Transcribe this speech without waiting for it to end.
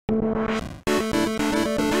All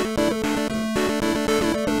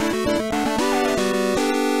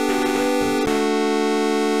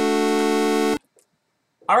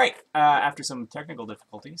right, after some technical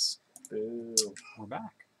difficulties, Boo. we're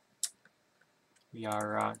back. We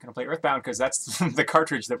are going to play Earthbound because that's the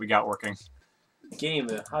cartridge that we got working. Game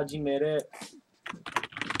hajimere.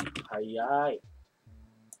 Hayai.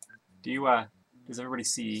 Do you, does everybody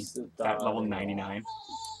see that level 99? No.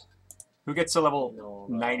 Who gets to level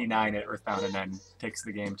 99 at Earthbound and then takes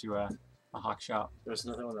the game to a hawk shop? There was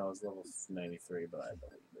another one that was level 93, but I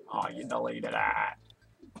deleted it. Oh, you deleted that.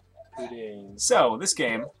 Pudding. So, this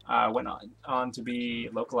game went on to be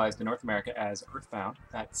localized in North America as Earthbound.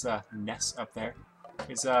 That's Ness up there.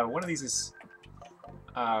 Is one of these is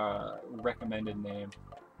recommended name.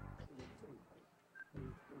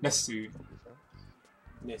 Nessu.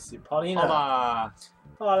 Nessu. Paulina. Hola!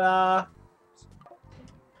 Hola.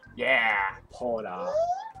 Yeah! Hola.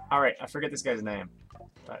 Alright, I forget this guy's name.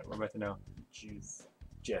 But we're about to know.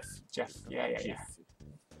 Jeff. Jeff. Yeah. Jeff.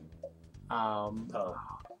 Oh.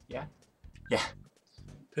 Yeah? Yeah.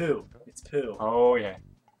 Pooh. It's Pooh. Oh, yeah.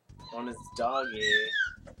 On his doggy.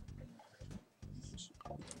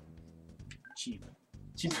 Cheap.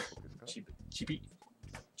 Cheap. Cheapy. Cheapy.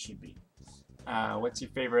 Cheapy. What's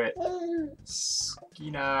your favorite?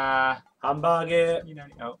 Skina. Hamburger.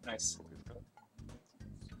 Oh, nice.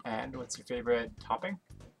 And what's your favorite topping?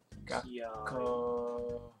 Kiai.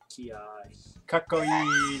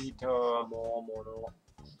 Kakkoi to. Momono.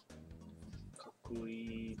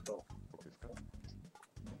 Kakkoi to.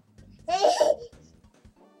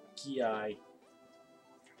 Kiai.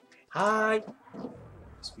 Hi.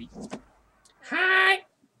 Sweet. Hi.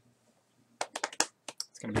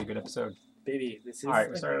 It's gonna be a good episode. Baby, this is. Alright,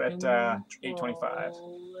 we started at 8:25.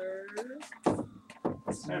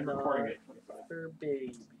 It's time for recording at 8:25. For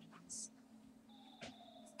babies.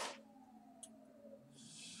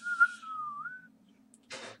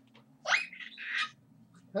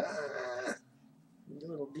 You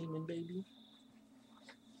little demon baby.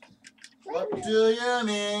 What do you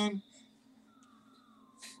mean?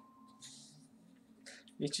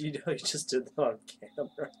 Michi, you know you just did that on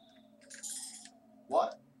camera.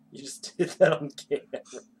 What? You just did that on camera.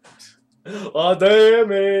 Oh,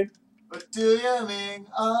 damn it! What do you mean?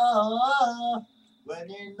 Oh, when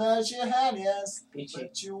you nod your head, yes. Michi,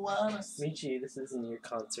 What you wanna see? Michi, this isn't your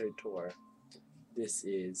concert tour. This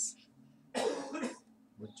is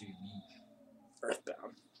What do you mean?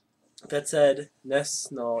 Earthbound. That said,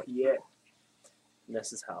 Ness no ie.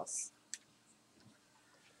 Ness's house.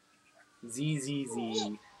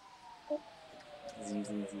 ZZZ.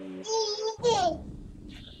 ZZZ.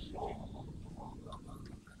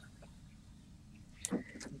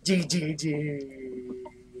 GGG.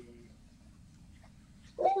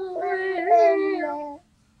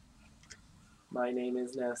 My name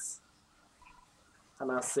is Ness.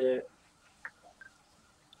 Hanase.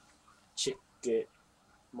 Check it.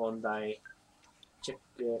 Mondai. Check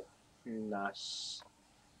it. Nash.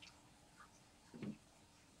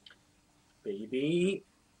 Baby.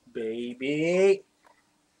 Baby.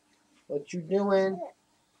 What you doing?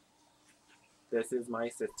 This is my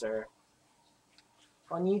sister.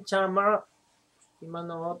 お兄ちゃま、今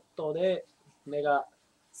の音で目が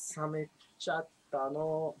覚めちゃった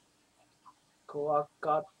の。怖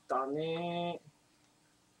かったね。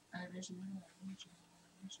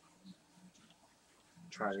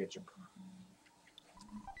Try to get your...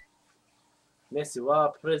 ネス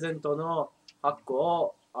はプレゼントの箱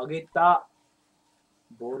をあげた。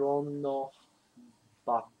ボロンの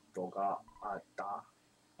バットがあった。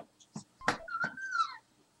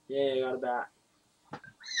Yeah, got it back.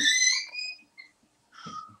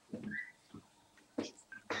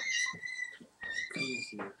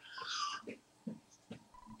 Easy.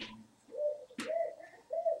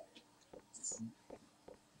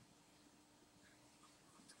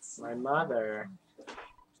 My mother.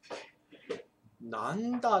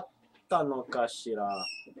 何だったのかしら。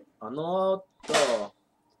あの音。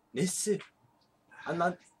ネス。あ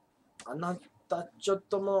なたちょっ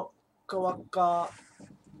とも分か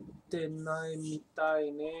ってないみた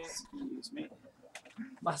いね。Excuse me.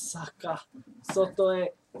 まさか外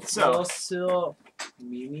へ So, 様子を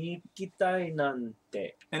見に行きたいなん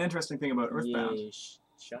て。an interesting thing about Earthbound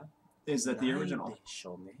is that the original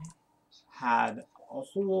had a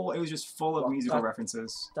whole, it was just full of musical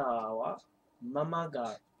references. タはママ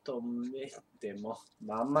が止めても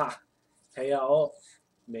ママ部屋を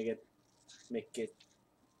めけ出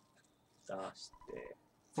して。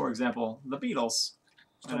For example, the Beatles.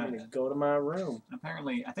 I'm gonna go to my room.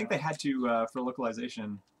 Apparently, I think they had to, for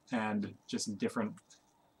localization and just different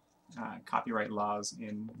copyright laws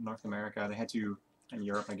in North America. They had to, in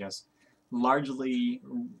Europe, I guess, largely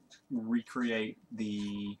recreate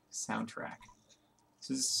the soundtrack.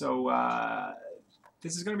 So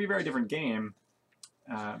this is going to be a very different game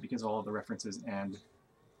because of all of the references and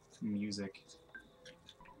music.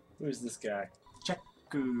 Who's this guy? Check.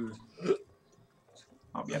 Oh,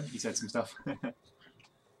 yeah, he said some stuff.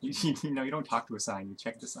 you know, you don't talk to a sign, you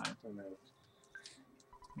check the sign. Oh, no.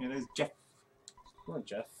 Yeah, there's Jeff. Come on,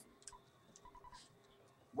 Jeff.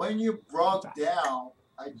 When you broke down,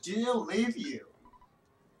 I didn't leave you.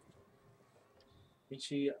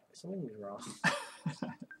 Michi, something's wrong.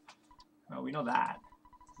 Well, we know that.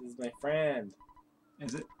 This is my friend.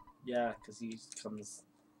 Is it? Yeah, because he comes...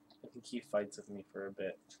 I think he fights with me for a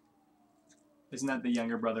bit. Isn't that the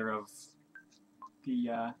younger brother of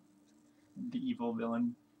the evil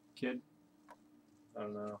villain kid? I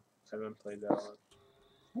don't know. I haven't played that one.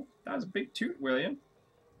 Oh, that was a big toot, William.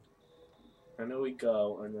 I know we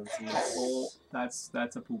go, and then Oh, that's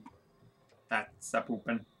a poop. That's a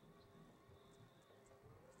poopin'.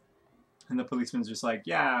 And the policeman's just like,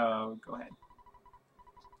 yeah, go ahead.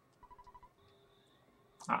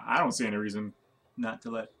 I don't see any reason not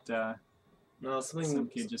to let no, some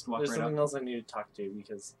kid just walk there's right something up. else I need to talk to,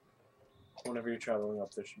 because whenever you're traveling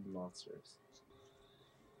up, there should be monsters.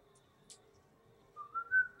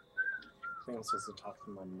 I think I'm supposed to talk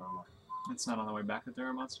to my mama. It's not on the way back that there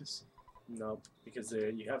are monsters. Nope, because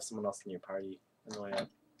you have someone else in your party on the way up.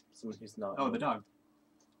 Someone who's not. Oh, the dog.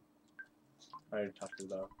 I already talked to the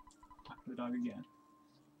dog. Talk to the dog again.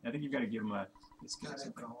 I think you've got to give him a biscuit or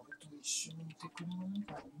something.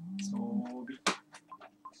 So,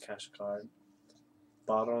 Cash card.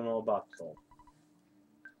 Baro no bato.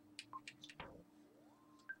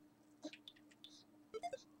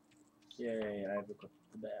 Yay, I have equipped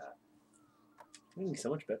the bat. I'm getting so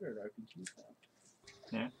much better at RPGs now.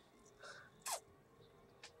 Yeah.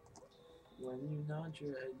 When you nod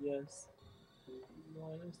your head yes, when you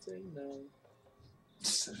want to say no.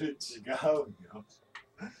 それ違うよ。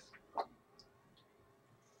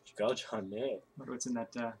違うじゃんね。 wonder what's in that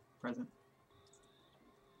present.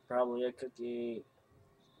 Probably a cookie.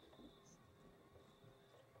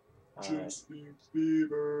 Justin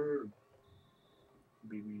Bieber.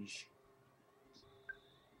 Bibish.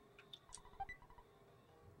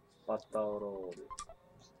 Butter roll.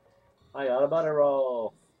 I got a butter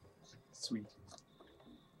roll. Sweet.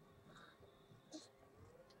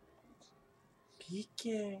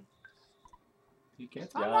 PK. PK?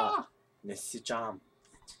 Yeah. ネッシちゃん。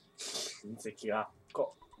隕石が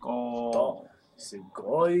Oh. とす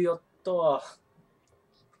ごい音は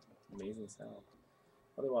Amazing sound。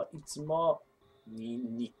これはいつもニ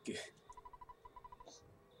ンニク。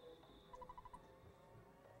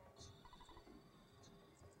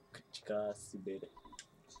口が滑る。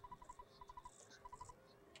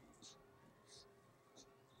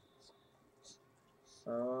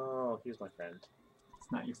Oh, here's my friend.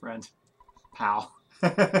 It's not your friend. Pal.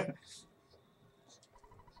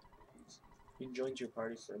 He joined your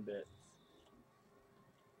party for a bit.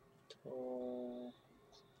 Oh.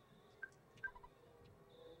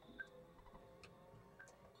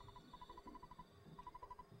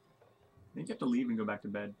 I think you have to leave and go back to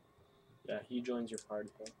bed. Yeah, he joins your party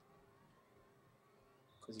though.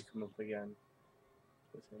 Because you come up again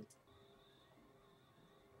with him.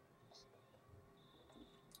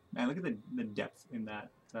 Man, look at the depth in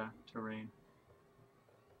that terrain.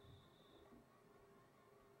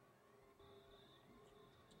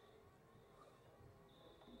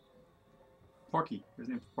 Porky. His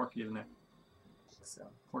name's Porky, isn't it? So,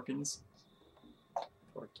 Porkins.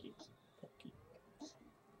 Porky. Porky.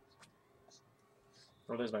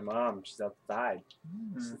 Oh, there's my mom. She's outside.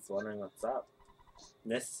 She's wondering what's up.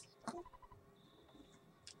 Miss.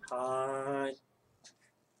 Hi.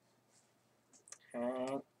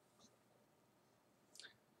 Hi.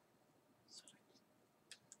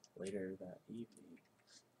 Later that evening.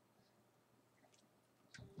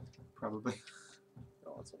 Probably.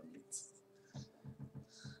 No, that's what it means.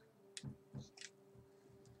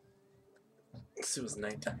 It was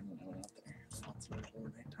nighttime when I went out there. It's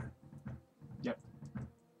originally nighttime. Yep.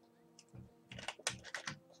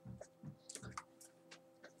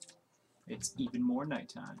 It's even more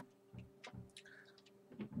nighttime.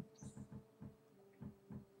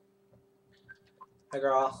 Hi,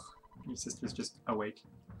 girl. Your sister's just awake.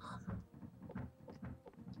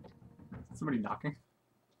 Somebody knocking?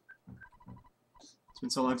 It's been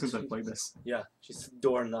so long since I've played this. Yeah, she's a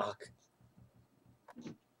door knock.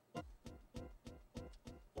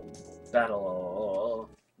 Battle.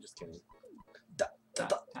 Just kidding. Ta, ta,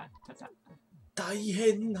 ta, ta. 大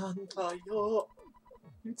変なんだよ。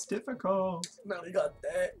It's difficult. 何がっ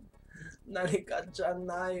て何かじゃ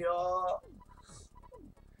ないよ。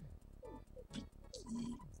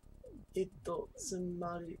つ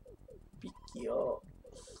まり、ピキを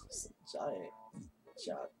吸っ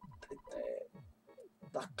ちゃってて。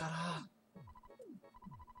だから、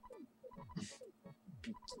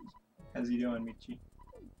ピキ。 How's he doing, Michi?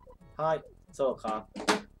 はい、そうか。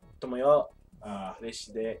ともよ、 Ah, レ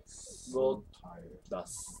シで so tired. 出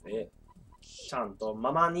せ。ちゃんと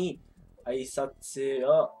ママに挨拶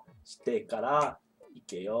をしてから行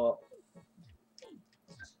けよ。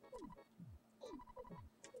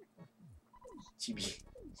チビ。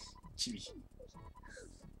チビ。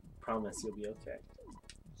Promise you'll be okay.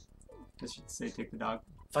 Does she say take the dog?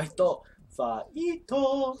 ファイトファイ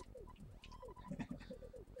ト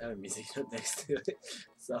I have music next to it.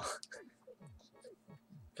 So,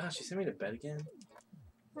 gosh, you sent me to bed again?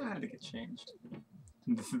 I had to get changed.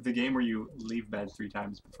 The game where you leave bed 3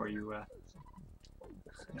 times before you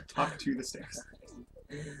talk to the stairs.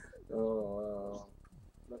 Oh,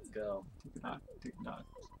 let's go. Take the dog. Take the dog.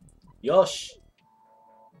 よし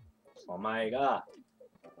お前が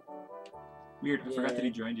Weird. I forgot that he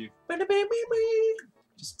joined you.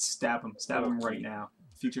 Just stab him. Stab him right now.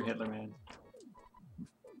 Future Hitler man.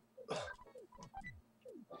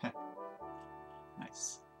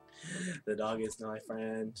 Nice. The dog is my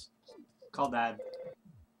friend. Call dad.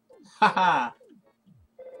 Haha.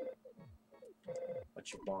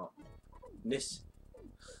 What you want? This.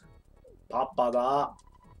 パパだ。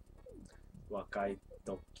若い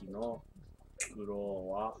時の苦労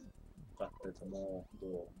はだってとも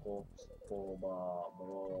どこポバ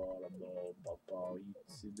ボラボパパい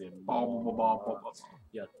つでも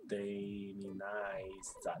やってみない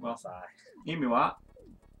ささ。意味は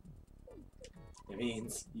It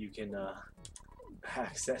means you can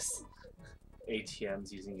access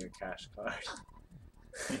ATMs using your cash card.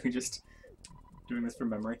 You're just doing this from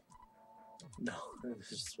memory. No, it's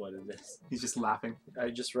just what it is. He's just laughing. I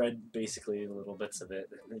just read basically little bits of it,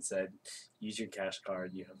 and it said, use your cash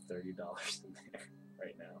card, you have $30 in there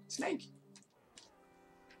right now. Snake.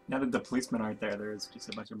 Now that the policemen aren't there, there's just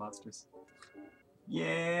a bunch of monsters.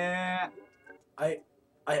 Yeah. I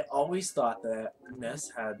always thought that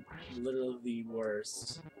NES had literally the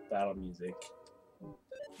worst battle music,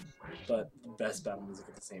 but best battle music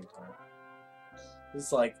at the same time.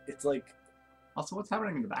 It's like Also, what's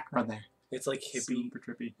happening in the background there? it's like hippie, Super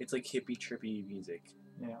trippy. it's like hippie trippy music.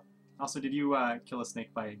 Yeah. Also, did you kill a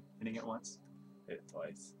snake by hitting it once? Hit it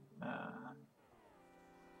twice.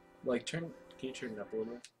 Like, Can you turn it up a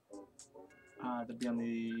little? that'd be on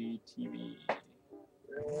the TV.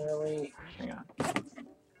 Really? Hang on.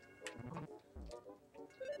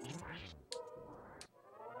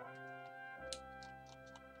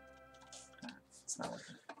 It's not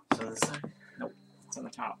working. So this side? It's on the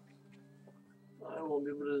top. I won't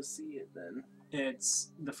be able to see it then.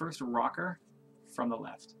 It's the first rocker from the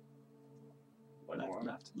left. What Left, one?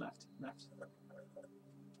 left.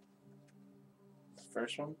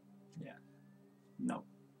 First one? No.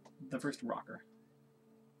 The first rocker.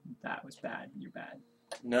 That was bad. You're bad.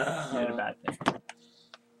 No. You did a bad thing.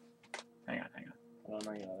 Hang on. Oh,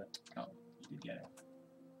 no, I got it. Oh, you did get it.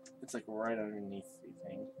 It's like right underneath the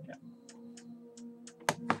thing.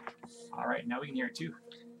 Alright, now we can hear it too.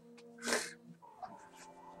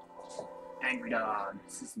 Angry dog.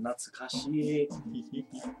 This is Natsukashi.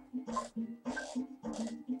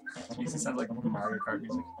 Jeez, it sounds like Mario Kart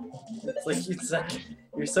music. It's like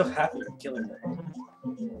you're so happy you're killing them.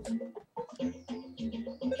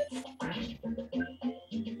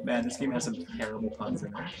 Man, this game has some terrible puns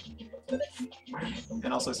in it.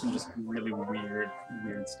 And also some just really weird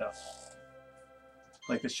stuff.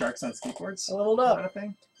 Like the sharks on skateboards. Hold Is up. that a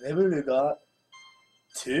thing? レベルが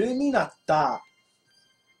2になった。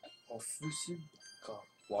オフスが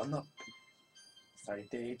1アップ。最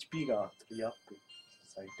低 HP が3アップ。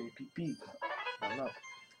最低 PP が1アップ。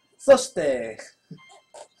そして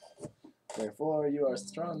Therefore you are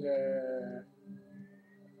stronger.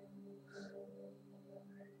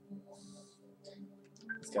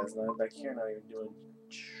 This guy's not back here, not even doing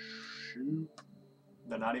shoop.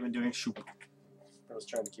 They're not even doing shoop. I was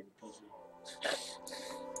trying to keep it PG.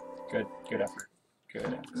 Good effort. Good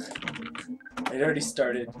effort. I'd already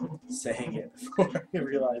started saying it before I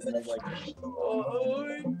realized, and I was like,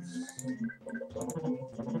 oh.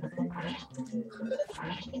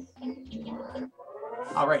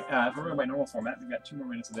 Alright, if we're going by normal format, we've got 2 more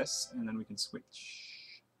minutes of this, and then we can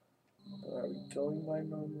switch. Are we going by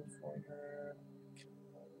normal format?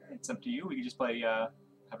 It's up to you. We could just play have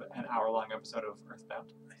an hour-long episode of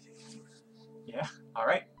Earthbound. Yeah.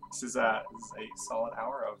 Alright. This is a solid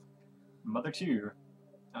hour of Mother 2.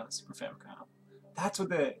 on the Super Famicom. That's what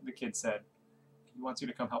the kid said. He wants you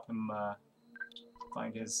to come help him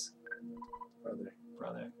find his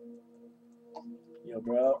brother. Yo,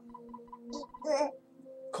 bro.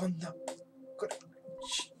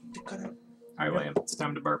 Alright, William, it's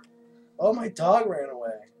time to burp. Oh, my dog ran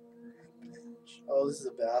away. Oh, this is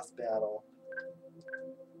a bass battle.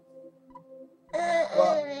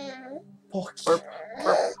 Burp, burp,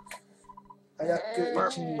 burp.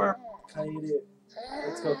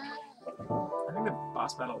 Let's go. I think the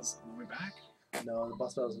boss battle is all the way back. No, the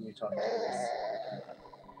boss battle is when you talk to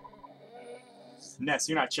us. Ness,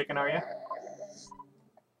 you're not chicken, are you?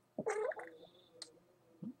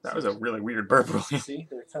 That was a really weird burp, William. See,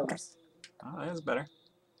 there it comes. Oh, that was better.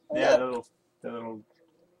 Yeah, the little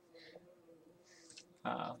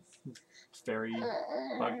fairy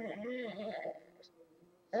bug.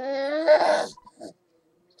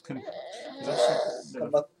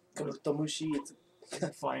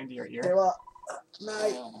 Fly into your ear.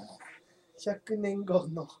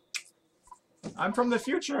 I'm from the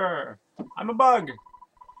future. I'm a bug.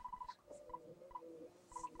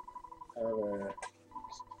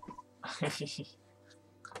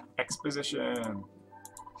 Exposition.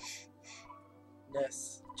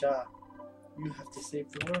 Yes, Ja, you have to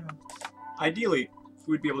save the world. Ideally,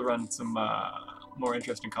 we'd be able to run some more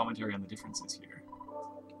interesting commentary on the differences here.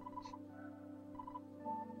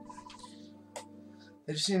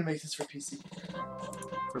 They just need to make this for PC.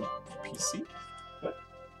 For PC? What?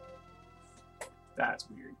 That's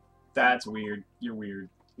weird. That's weird. You're weird.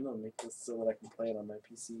 I'm gonna make this so that I can play it on my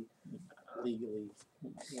PC legally.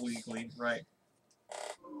 Legally, right.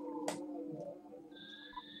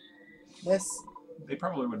 Yes. They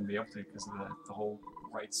probably wouldn't be able to because of the whole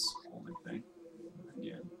rights holding thing.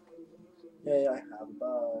 Yeah. Yeah, I have a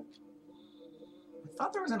bug. I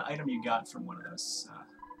thought there was an item you got from one of those.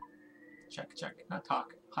 Check. Not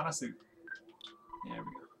talk. Hanasu. Yeah, there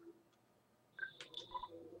we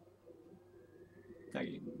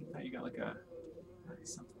go. Now you got like a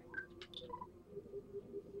something.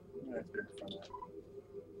 You have to be in front of that.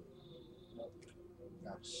 Nope.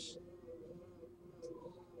 Gosh.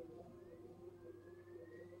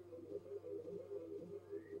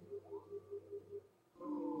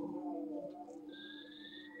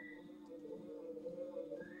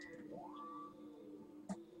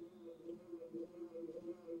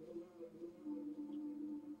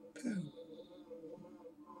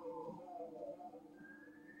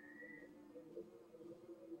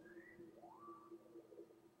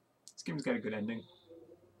 This game's got a good ending.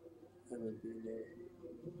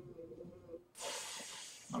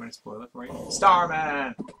 I'm gonna spoil it for you.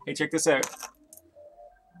 Starman! Hey, check this out.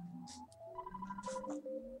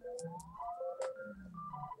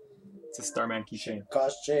 It's a Starman keychain.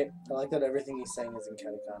 Gosh, Jay, I like that everything he's saying is in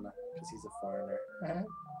katakana because he's a foreigner. I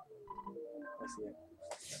see it.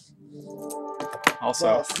 Also,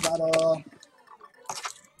 Boss battle.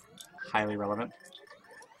 highly relevant.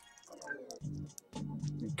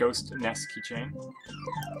 Ghost Nest keychain.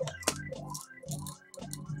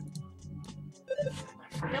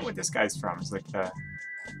 I forget what this guy's from. It's like the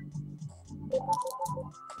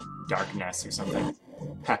Darkness or something.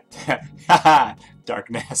 Haha!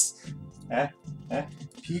 Darkness.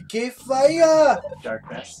 PK fire!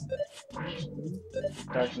 Darkness.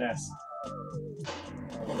 Darkness.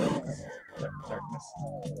 Darkness.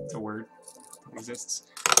 It's a word. It exists.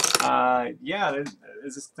 Yeah,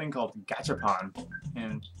 there's this thing called gachapon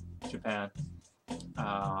in Japan.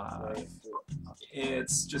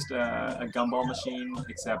 It's just a gumball machine,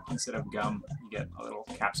 except instead of gum, you get a little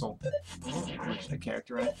capsule with a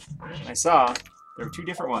character in it. I saw there were two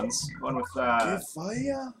different ones. One with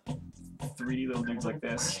 3D little dudes like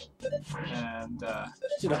this, and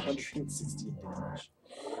did 160 damage.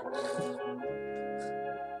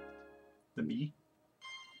 the bee.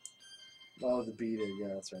 Oh, the beat it,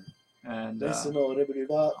 yeah, that's right. And also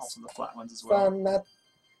the flat ones as well. I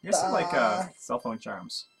guess they're like cell phone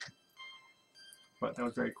charms. But that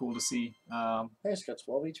was very cool to see. I just got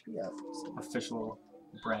 12 HP out. Official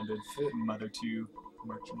branded Mother 2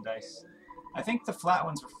 merchandise. I think the flat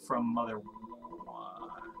ones were from Mother 1.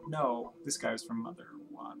 No, this guy was from Mother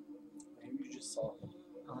 1. Maybe you just saw him.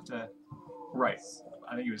 I'll have to... Right.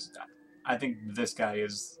 I think he was... I think this guy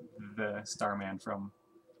is the Starman from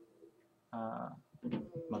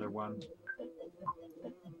Mother 1.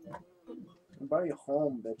 I'll buy you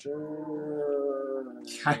home, bitcher.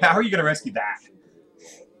 How are you going to rescue that?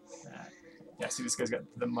 Yeah, see, this guy's got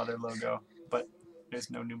the Mother logo, but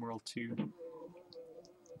there's no numeral 2.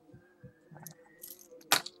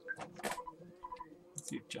 Let's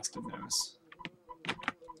see if Justin knows.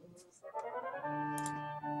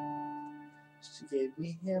 She gave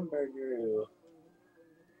me hamburger.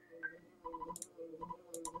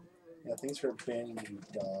 Yeah, thanks for banning me,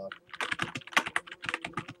 dog.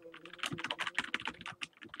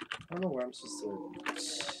 I don't know where I'm supposed to.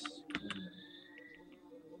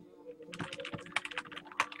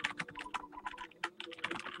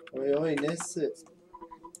 Oi, oi, Nesu.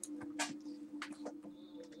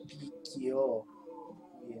 Bikio.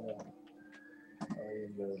 Yeah. I need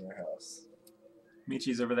to go to their house.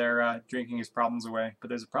 Michi's over there drinking his problems away, but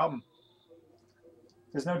there's a problem.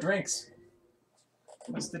 There's no drinks.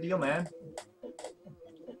 What's the deal, man?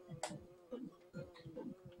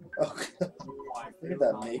 Oh, God. Look at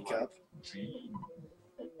that makeup.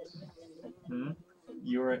 Hmm?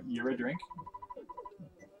 You're a drink?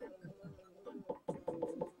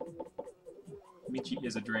 Michi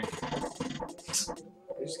is a drink.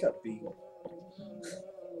 I just got beat.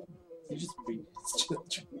 You just beat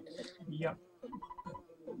children. Yep.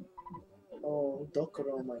 Oh,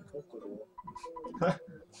 dokoro my kokoro.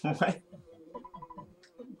 What?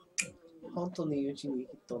 本当にうちに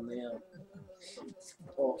人ね。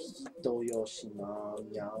お人よしな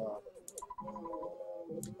んや。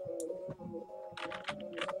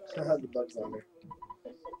I had the bugs on her.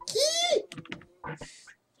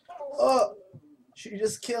 Oh! She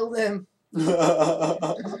just killed him!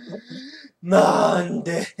 なん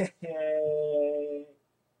で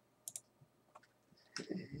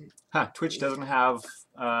Huh, Twitch doesn't have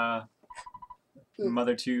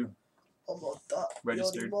Mother 2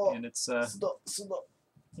 registered in its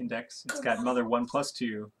index. It's got Mother 1 plus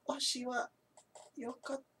 2. わしはよ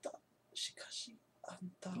かった。しかし、あん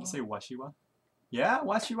た Did は you say Washiwa? Yeah,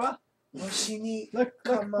 Washiwa. わしに Look,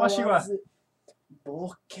 構 Washiwa. わず冒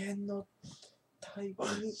険の旅に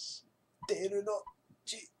出るの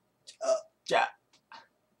ちJa.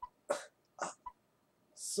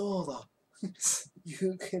 そうだ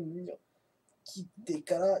有限の切って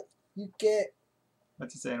から行け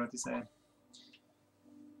What's he saying? What's he saying?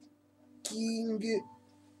 キング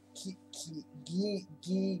ギ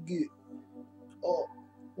グお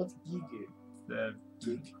What's ギグ The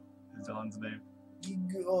Gig. Zion's name. ギ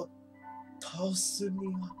グを倒すに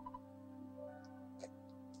は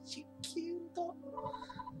地球だ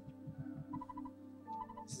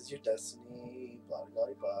This is your destiny バリバ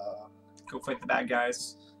リバ Go fight the bad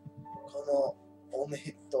guys. このおめ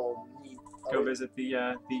でとうに Go visit the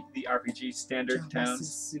RPG standard キャンパス towns,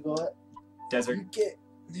 すごい desert, 行け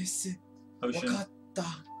ですわ ocean, かった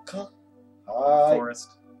かはーい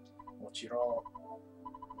forest. もちろ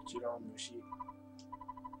ん虫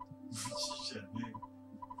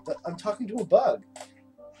I'm talking to a bug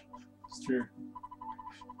It's true.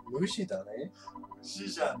 虫だね死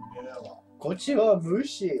じゃねえわ。こっちは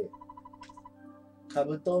虫カ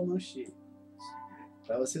ブトムシ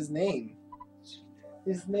That was his name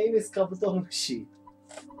His name is カブトムシ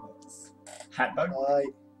Hat bug? は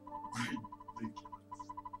い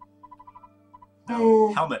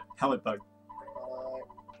No. Helmet bug.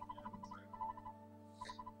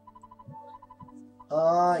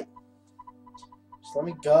 はい Just let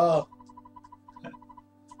me go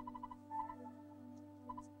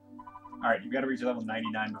Alright, you gotta reach level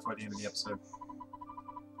 99 before the end of the episode.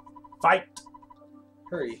 Fight!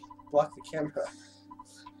 Hurry block the camera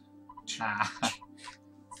Ah.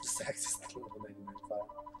 Just access the level 99 file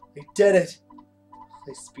I did it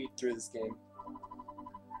I speed through this game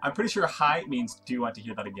I'm pretty sure hi means do you want to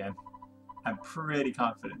hear that again? I'm pretty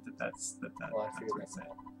confident that's Well, I that's figured what it's that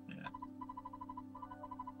saying. Yeah.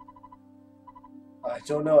 I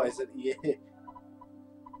don't know I said yeah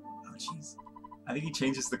Oh jeez. I think he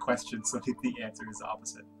changes the question so that the answer is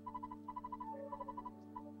opposite.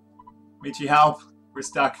 Michi, help! We're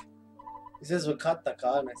stuck. He says Wakata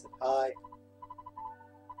ka and I said hi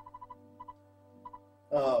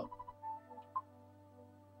Oh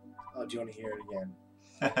do you want to hear it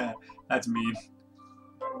again? That's mean.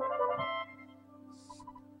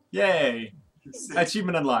 Yay!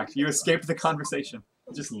 Achievement unlocked. You escaped the conversation.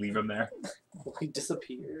 Just leave him there. He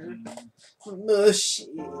disappeared. Mushy.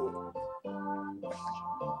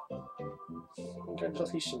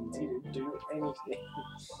 Congratulations, you didn't do anything.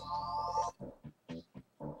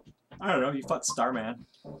 I don't know, you fought Starman.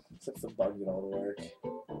 Except the bug did all the work.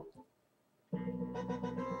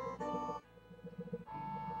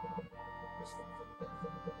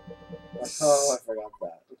 Oh, I forgot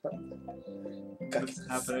that. What's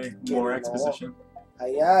happening? More exposition.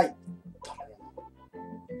 Hayai!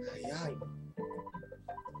 Hayai!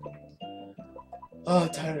 Oh, I'm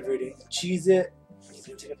tired of reading. Cheese it. He's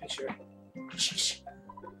gonna take a picture. Sheesh.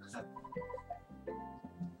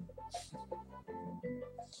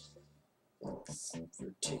 Thanks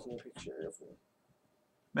for taking a picture of me.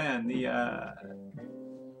 Man, the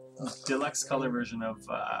deluxe color version of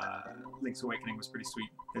Link's Awakening was pretty sweet.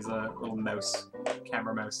 There's a little mouse,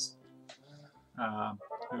 camera mouse,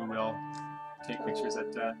 who will take pictures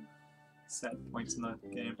at set points in the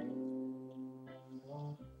game.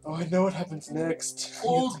 Oh, I know what happens next.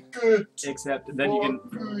 Oh, good. Except then you can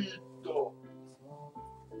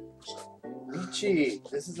Michi,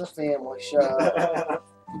 this is a family show.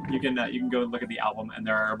 you can go and look at the album, and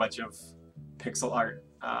there are a bunch of pixel art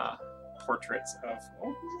portraits of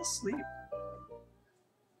who's asleep.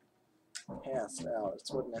 Passed out.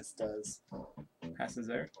 It's what Ness does. Passes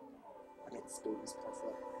out. I mean, Scooby's passed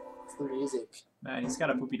out. It's the music. Man, he's got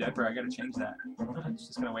a poopy diaper. I gotta change that. It's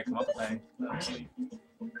just gonna wake him up if I let him sleep.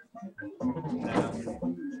 No.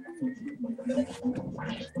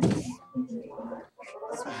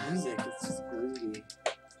 This music is just groovy.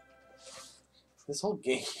 This whole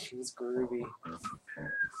game is groovy.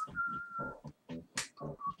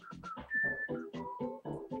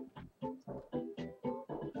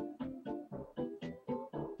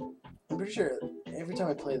 I'm pretty sure every time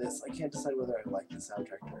I play this, I can't decide whether I like the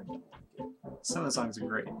soundtrack or I don't like it. Some of the songs are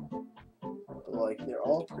great. But like, they're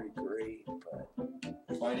all pretty great, but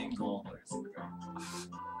Fighting goalers.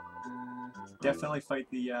 Definitely fight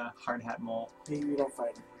the hard hat mole. maybe we don't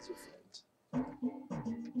find it. He's your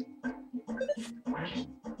friend.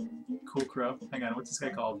 Cool Crow. Hang on, what's this guy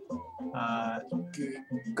called?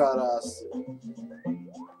 Got us.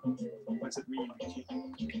 What's it mean?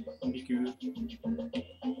 Miku.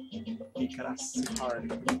 Ikarasu. Hard.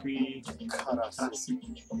 Mikui. Karasu.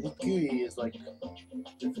 Nikui is like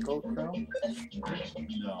difficult crow.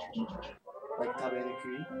 No. Like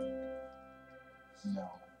Tabenekui. No.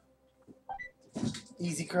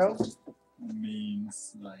 Easy crow.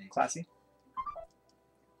 Means like. Classy.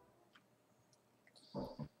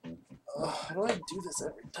 How do I do this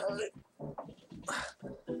every time? I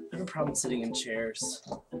have a problem sitting in chairs.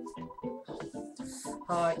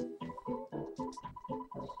 Hi.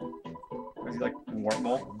 Was he like warm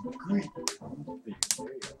mole?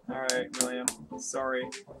 Alright, William. Sorry.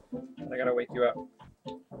 I gotta wake you up.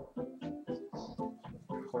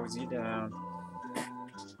 Cozy down.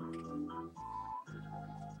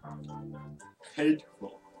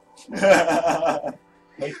 Hateful.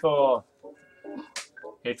 Hateful.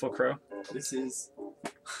 Hateful Crow. This is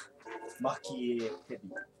Maki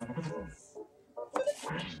Heavy.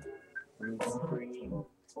 Spring.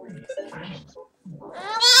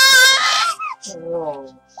 Oh.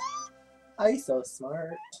 I'm so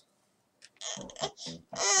smart.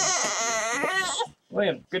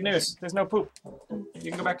 William, good news. There's no poop.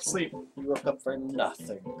 You can go back to sleep. You woke up for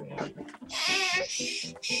nothing, baby.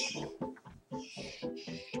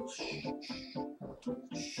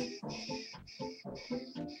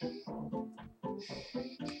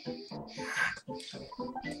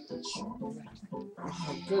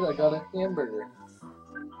 Oh, good, I got a hamburger.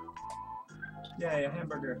 Yay, a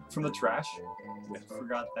hamburger. From the trash? I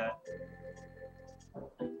forgot that.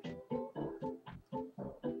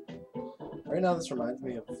 Right now, this reminds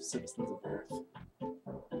me of Citizens of Earth.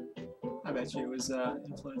 I bet you it was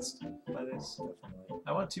influenced by this. Definitely.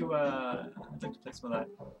 I want to, I'd like to play some of that.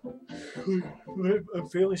 I'm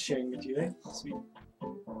fairly sharing with you, eh? Sweet.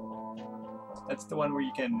 That's the one where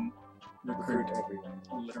you can recruit everyone.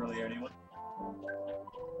 literally anyone.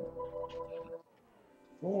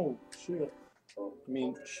 Oh, shit. I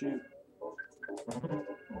mean, shoot.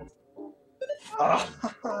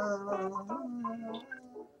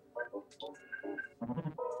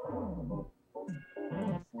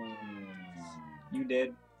 You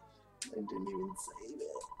did. I didn't even save it.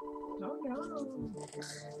 Oh no.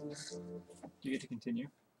 You get to continue.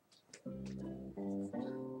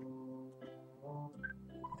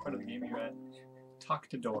 Part of the game you're at. Talk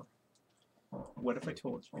to door. What if I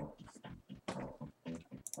told you?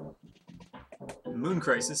 Moon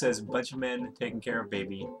Crisis says bunch of men taking care of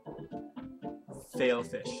baby. Fail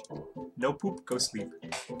fish. No poop, go sleep.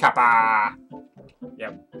 Kappa!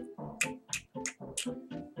 Yep.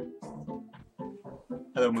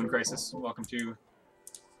 Hello Moon Crisis. Welcome to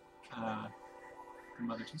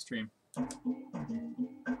Mother 2 stream.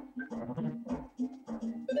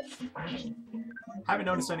 Haven't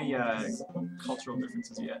noticed any cultural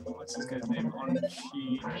differences yet. What's this guy's name?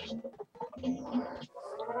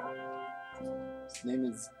 His name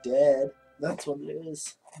is Dead. That's what it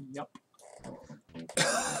is. Yep.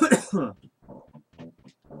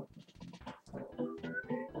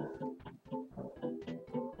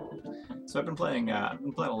 So I've been playing a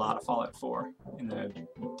lot of Fallout 4 in the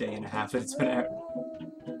day and a half that it's been out.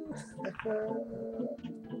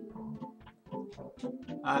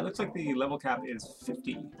 It looks like the level cap is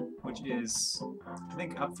 50, which is, I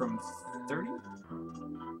think, up from 30?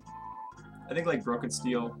 I think like Broken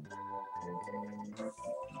Steel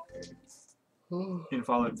in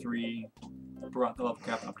Fallout 3 brought the level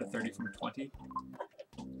cap up to 30 from 20.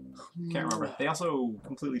 Can't remember. They also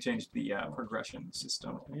completely changed the progression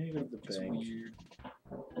system. I need to go to the Which is bank. weird.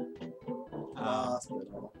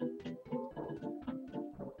 Hospital.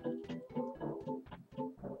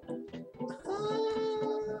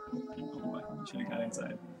 Oh boy, you should have got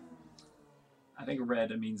inside. I think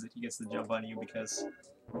red means that he gets the jump on you because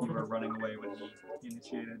you were running away when he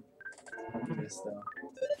initiated. Yes, though.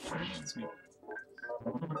 Sweet.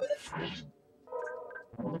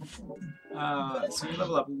 So you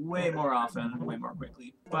level up way more often, way more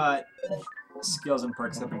quickly, but skills and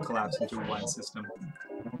perks have been collapsed into one system.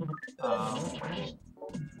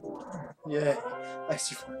 Yeah, I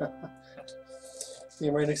see.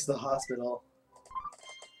 I'm right next to the hospital.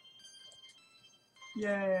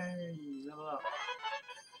 Yay! Level up.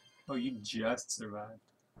 Oh, you just survived.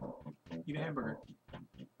 Eat a hamburger.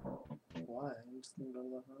 Why? I'm just gonna go to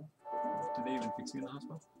the hospital. Did they even fix you in the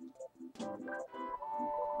hospital?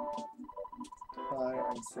 Hi,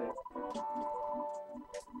 I'm sick.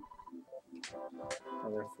 Oh,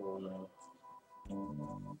 they're full now.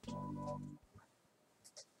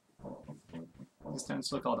 This town's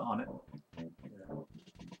still called On It. Yeah.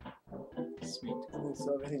 Sweet.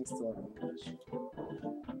 So everything's still in English.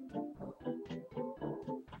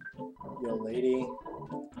 Yo, lady.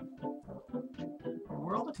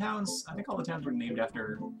 Were all the towns, I think all the towns were named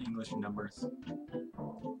after English numbers.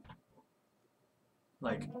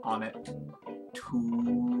 Like On It,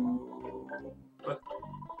 Threeville.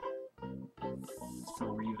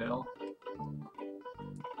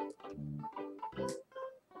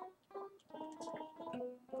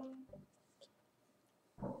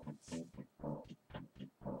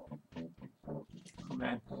 Oh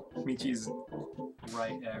man, Michi's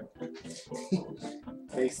right there.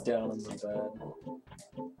 Face down on the bed.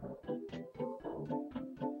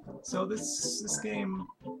 So this game,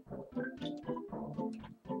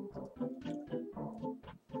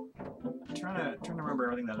 trying to remember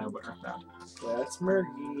everything that I know about Earthbound. That's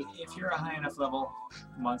murky. If you're a high enough level,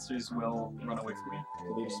 monsters will run away from you.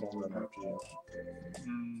 They just won't run after you.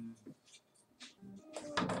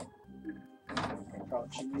 Oh,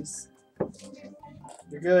 jeez.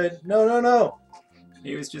 You're good. No, no, no!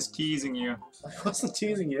 He was just teasing you. I wasn't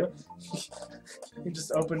teasing you. You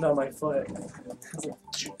just opened on my foot. I was like,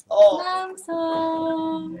 oh!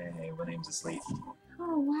 Langsam. Yay, what name's asleep?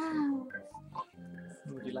 Oh wow.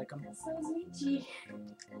 Would you like them? So is Michi.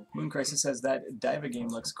 Moon Crisis says that Diva game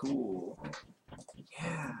looks cool.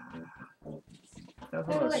 Yeah. That was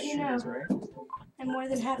one I'll of those let you know. shooters, right? I'm more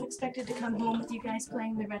than half expected to come home with you guys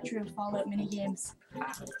playing the retro Fallout minigames.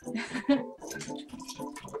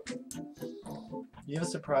 You have a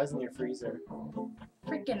surprise in your freezer.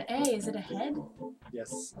 Frickin' A, is it a head?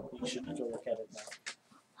 Yes, you should go look at it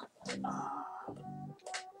now.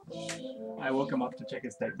 I woke him up to check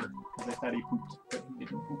his diaper because I thought he pooped, but he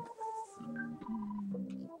didn't poop.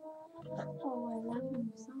 Oh, I love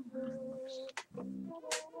him so much.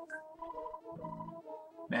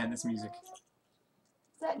 Man, this music.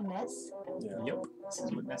 Is that Ness? Yeah. Yep, this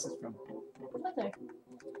is what Ness is from. Mother.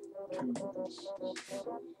 Two.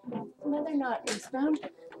 Mother not Earthbound?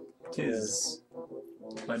 Tis.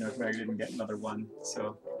 But North America didn't get another one,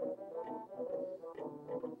 so.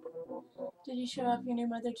 Did you show off your new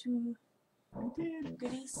Mother 2 I did.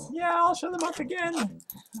 goodies? Yeah, I'll show them off again.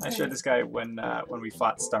 I showed this guy when we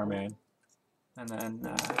fought Starman, and then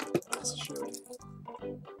I also showed I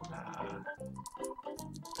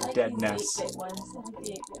like Dead these Ness. 8-bit ones. I think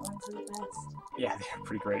the 8-bit ones are the best. Yeah, they're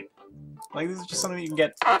pretty great. Like this is just something you can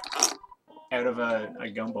get out of a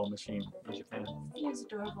gumball machine in Japan. He was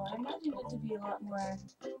adorable. I imagined it to be a lot more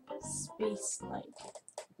space-like.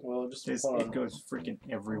 Well, just It goes freaking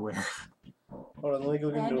everywhere. Hold on, let me go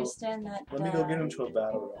get I into. understand that. Let me go get into a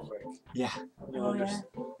battle real quick. Yeah. You'll Oh, yeah. understand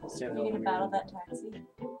You're how gonna battle that taxi.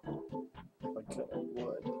 If I could, I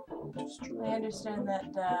would. Destroy. I understand that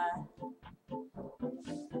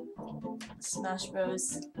Smash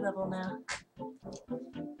Bros. Level now.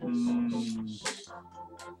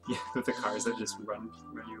 Yeah, with the cars that just run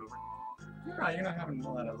you over. You're not having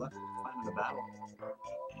a lot of fun in the battle.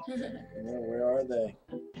 Where are they?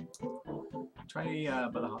 Try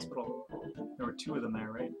by the hospital. There were two of them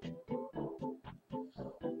there, right?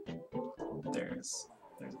 There's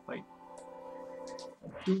a fight.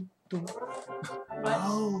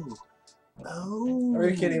 Oh! Oh! Are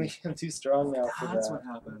you kidding me? I'm too strong now for That's that. what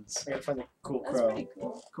happens. I gotta find the cool That's crow. pretty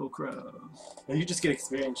cool. Cool crow. And you just get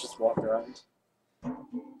experience, just walk around.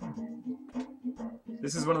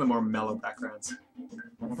 This is one of the more mellow backgrounds.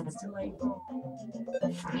 It's delightful.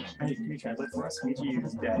 Hey, can you translate for us? Michi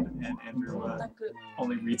is dead, and Andrew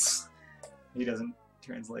only reads. He doesn't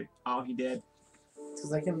translate. Oh, he did. It's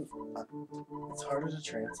because I can. It's harder to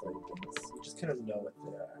translate things. You just kind of know what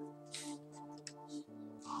they are.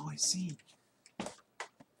 Oh, I see. Do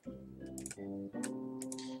you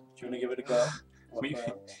want to give it a go?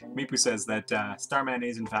 Meepoo says that Starman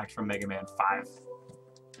is in fact from Mega Man 5.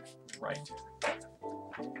 Right.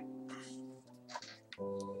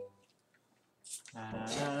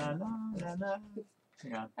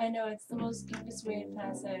 Yeah. I know, it's the most deepest way to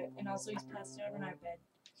pass out, and also he's passed out on our bed.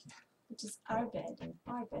 Which is our bed.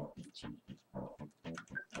 Our bed, Michi.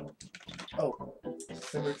 Oh,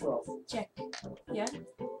 December 12th. Check. Yeah?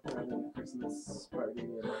 We're having a Christmas party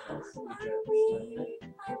in my house. Are we?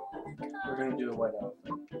 I wanna come. We're gonna do a white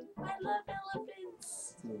elephant. I love elephants.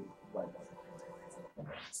 It's gonna be white elephant.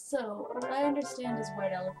 So, what I understand is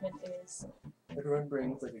white elephant is... Everyone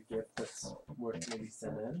brings like a gift that's worth maybe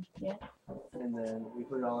sent in. Yeah. And then we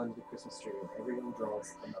put it all into the Christmas tree. Everyone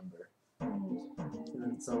draws a number. And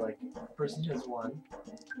then so like the person who has one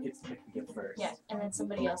gets to pick the gift first. Yeah, and then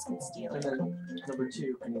somebody else can steal And it. then number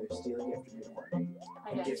 2 can either steal a gift or pick one. I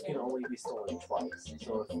The got gift can you. only be stolen twice.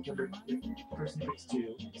 So if the person picks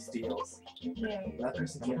 2 steals, Yeah, that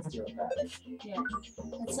person can't steal it back. yeah.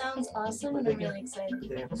 That sounds awesome, and I'm really excited.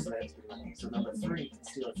 They have to be lucky. So number 3 can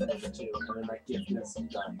steal it from number 2, and then that gift is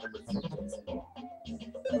done. Number 3 takes it. Cool.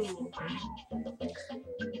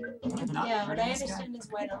 Not Yeah, what I really this guy. understand is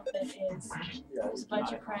white elephant is Yeah, there's a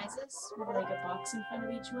bunch of prizes with like a box in front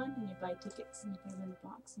of each one, and you buy tickets and you put them in the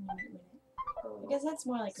box and you might win it. I guess that's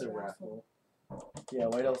more like it's a a raffle. raffle. Yeah,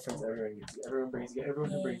 white elephants. Everyone brings a gift.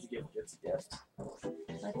 Everyone who brings a gift gets a gift.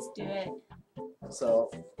 Let's do it. So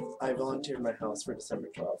I volunteered my house for December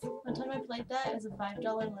 12th. One time I played that, it was a $5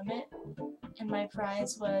 limit, and my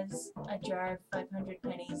prize was a jar of 500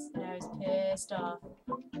 pennies, and I was pissed off.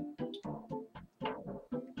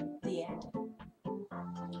 The end.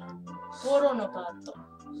 Boro no kato.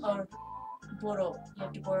 Or boro. You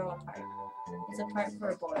have to borrow a part. It's a part for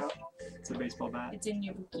a boro. It's a baseball bat. It's in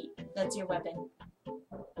your buki. That's your weapon.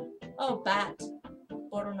 Oh, bat.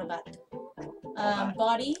 Boro no bat. bat.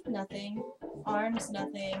 Body, nothing. Arms,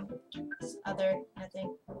 nothing. Other,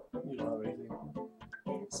 nothing. You don't have anything.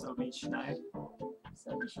 Yeah. So beach knife.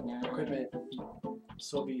 So we should know. Equipment.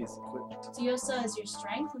 Sobi is equipped. Tsuyosa is your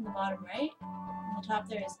strength on the bottom right. On the top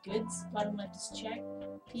there is goods. Bottom left is check.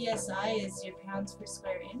 PSI is your pounds per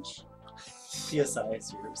square inch. PSI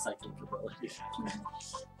is your recycling capability.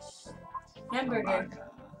 Hamburger.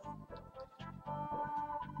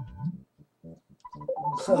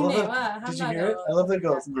 I love it. Wow, Did you hear it? I love that it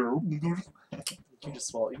goes. You can just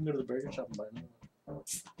swallow. You can go to the burger shop and buy them.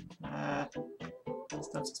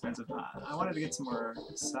 Stuff's expensive. I wanted to get some more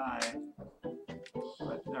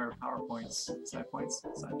but there are PowerPoints. Side points?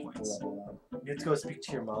 Side points. You have to go speak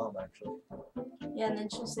to your mom, actually. Yeah, and then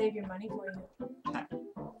she'll save your money for you. Ha.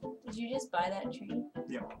 Did you just buy that tree?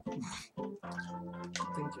 Yep.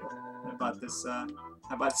 Thank you. I bought this, I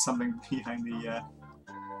bought something behind the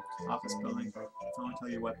office building. I won't tell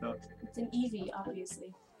you what though. It's an Eevee,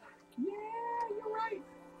 obviously. Yeah, you're right.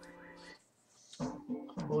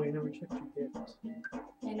 Oh, you never checked your gift.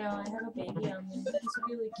 I know, I have a baby on me. He's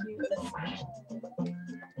really cute.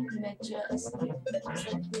 Mecha asleep.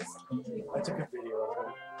 Just like his I took a video of her.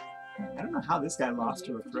 I don't know how this guy lost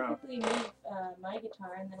to a Could throw. you quickly move my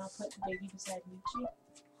guitar and then I'll put the baby beside Michi?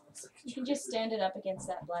 You can just stand it up against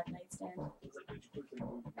that black nightstand.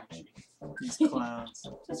 These clowns.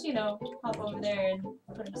 Just, you know, hop over there and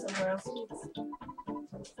put him somewhere else.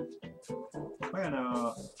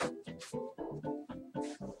 Bueno.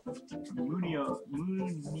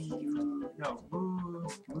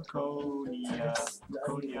 Muconia.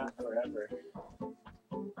 Forever.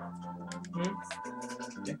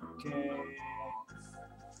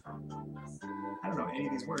 I don't know any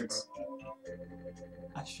of these words.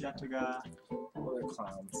 Ashataga. Well, they're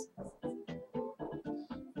clowns.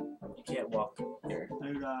 You can't walk here.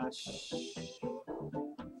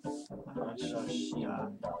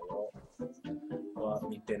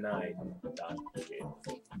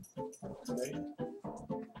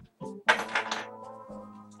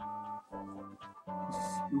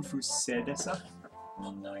 Ufusedesa.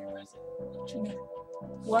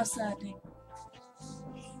 Wasabi.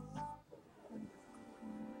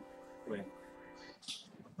 Wait.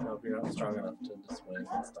 No, you're not strong enough to display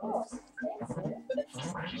and stuff.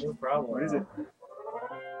 No problem. What is it?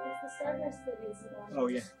 It's the Starburst that is it. Oh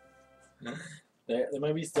yeah. They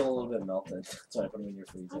might be still a little bit melted, so I put them in your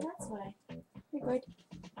freezer. Oh, that's why. You're good.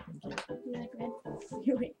 You like red?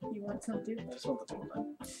 You want some too? I just want the pink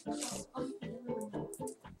one.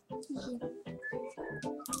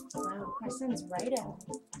 Wow, our son's right at it.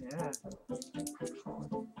 Yeah.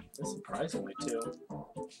 Surprisingly, too.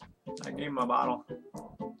 I gave him a bottle.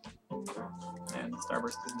 And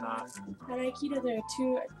Starburst did not. At Aikido, there are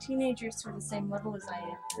two teenagers who are the same level as I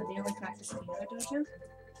am, but they only practice in the other dojo.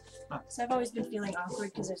 Huh. So I've always been feeling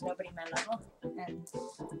awkward because there's nobody my level, and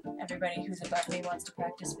everybody who's above me wants to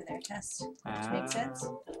practice for their test, which makes sense.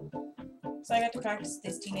 So I got to practice with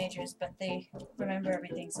these teenagers, but they remember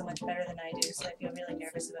everything so much better than I do, so I feel really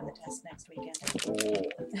nervous about the test next weekend.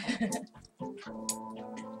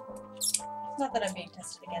 Not that I'm being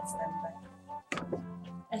tested against them, but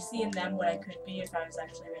I see in them what I could be if I was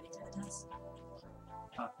actually ready for the test.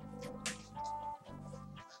 Huh.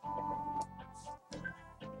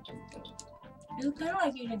 You look kind of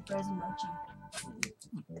like eating frozen mochi.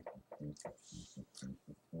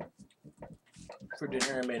 For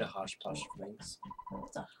dinner, I made a hosh posh things.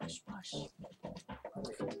 What's a hush posh?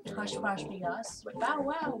 Hush posh bigas? Wow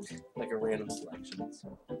wow! Like a random selections.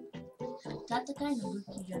 たったかいの武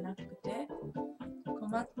器じゃなくて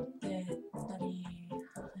困ってたり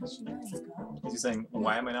しないか? Is he saying,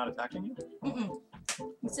 why am I not attacking you?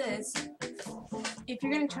 He says, if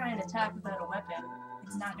you're gonna try and attack without a weapon,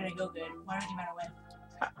 it's not gonna go good. Why don't you run away?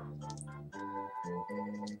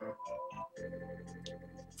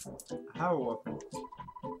 How open?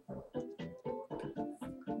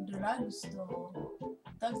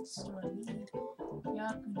 Drugstoreに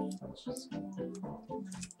役に立ちそうな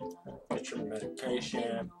Get your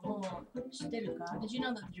medication. Did you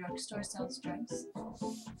know that the drugstore sells drugs?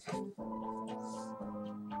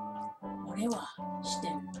 俺は知って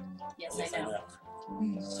る. Yes, Yes, I know.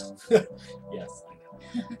 Yes, I know.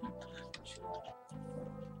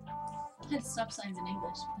 I had stop signs in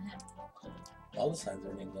English. What the heck? All the signs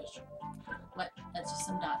are in English. What? That's just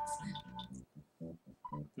some dots.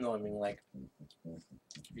 No, I mean like,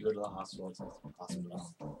 if you go to the hospital, it says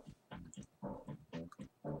hospital.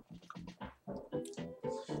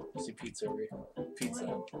 See pizza over here. Pizza.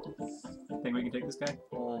 Think we can take this guy?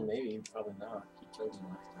 Well, maybe, probably not. He killed him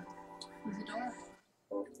last time. Who's the door?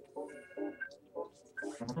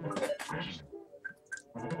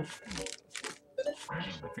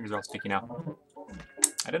 My fingers are all sticking out.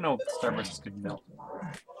 I didn't know Starburst could melt.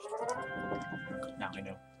 Now I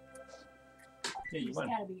know. Yeah, you It's won.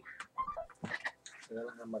 gotta be. And then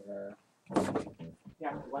I have my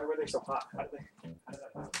Yeah, why were they so hot? How did that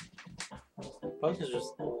happen? Punk is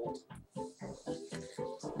just old.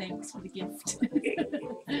 Thanks for the gift.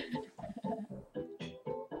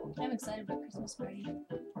 I'm excited about Christmas party.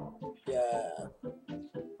 Yeah.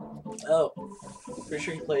 Oh, pretty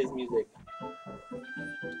sure he plays music.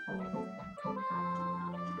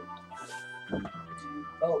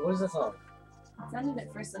 Oh, what is that song? It sounded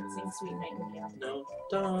at first like Sing Sweet Night in the Opera. No.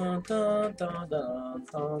 Dun, dun, dun, dun,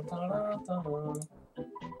 dun, dun, dun, dun.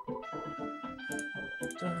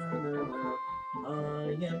 Dun, dun, dun. I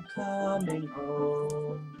am coming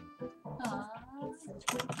home. Aww.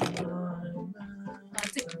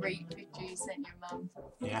 That's a great picture you sent your mom.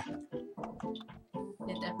 Yeah.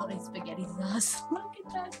 Yeah, definitely spaghetti sauce. Look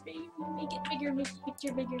at that baby. Make it bigger, make the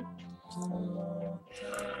picture bigger.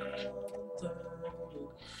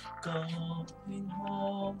 Going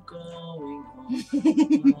home, going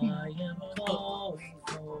home. I am going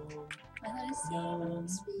home. Let us sing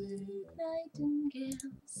sweet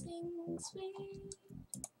nightingale, sing sweet.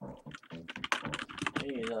 I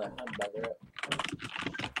need another hamburger.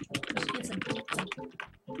 We should get some pizza.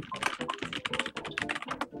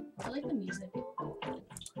 I like the music.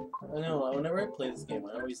 I know, whenever I play this game,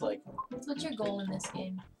 I always like, What's your goal in this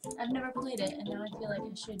game? I've never played it, and now I feel like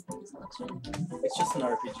I should because it looks really cute. it's just an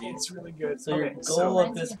RPG. It's really good. So your Okay, goal so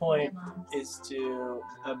at this point My mom. is to,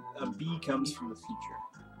 a bee comes from the future.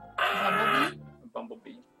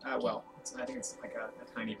 Bumblebee? A bumblebee. Well, I think it's like a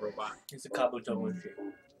tiny robot. it's a kabutomushi.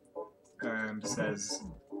 Says,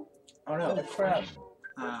 oh Oh no, crap.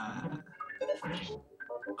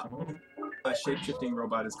 a shape-shifting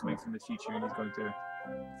robot is coming from the future and he's going to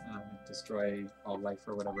destroy all life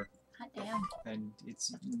or whatever. Hot damn. And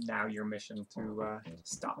it's now your mission to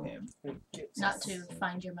stop him. Not to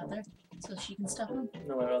find your mother, so she can stop him.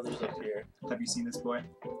 No, my mother's up here. Have you seen this boy?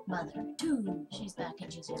 Mother, too. She's back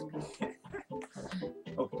and she's younger.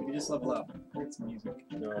 Oh, did he just level up? Heard some music.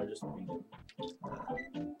 No, I just beat him.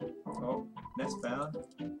 Oh, nest found.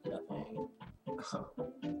 Nothing.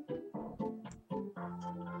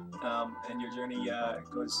 And your journey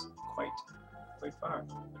goes quite far.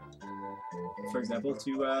 For example,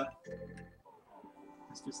 to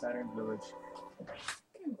Mr. Saturn's village.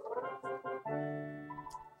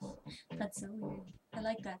 That's so weird. I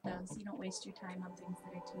like that though, so you don't waste your time on things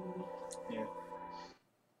that are too weak. Yeah.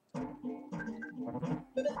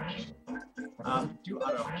 Do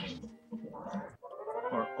auto.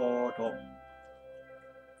 Or auto.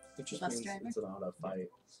 It just Bus means driver? it's an auto fight.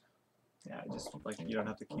 Yeah, just like you don't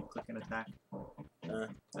have to keep clicking attack. Uh,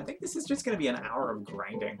 I think this is just gonna be an hour of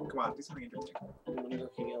grinding. Come on, do something interesting. I'm gonna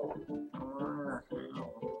heal.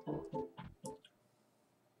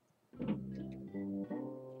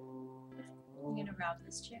 I'm gonna rob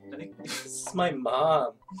this chick. I think This is my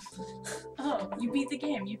mom. Oh, you beat the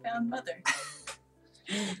game. You found mother.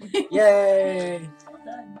 Yay! Well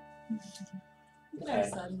done. Look at our Okay.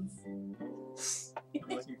 sons. I'm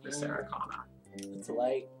looking for Sarah Connor. It's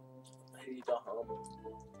late. I need to go home.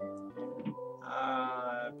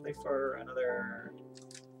 Play for another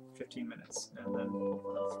 15 minutes and then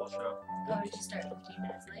full show. Oh, did you start 15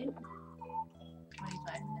 minutes late?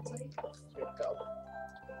 25 minutes late? Here we go.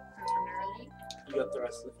 Half an hour late? You got the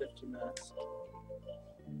rest of the 15 minutes.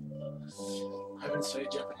 I haven't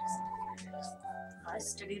studied Japanese. I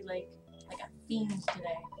studied like a fiend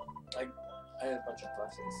today. I had a bunch of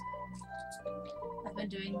classes. I've been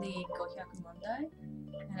doing the Gohyaku Mondai,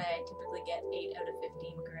 and I typically get 8 out of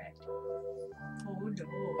 15 correct. Oh no.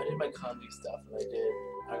 I did my kanji stuff, and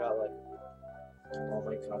I got like all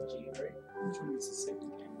my kanji right. Which one is the same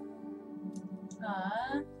game?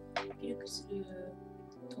 記録する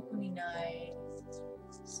特にない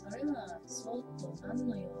それはそうと何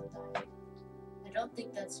の用だい I don't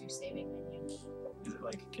think that's your saving menu. Is it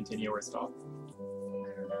like continue or stop?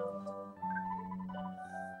 I don't know.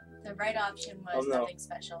 The right option was Oh, no. nothing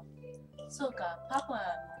special. そうか、パパも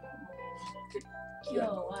今日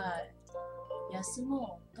は休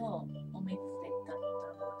もうと思ってたの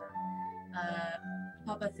だ。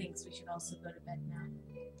Papa thinks we should also go to bed now.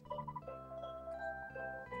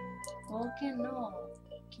 冒険の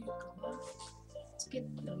記録はチケ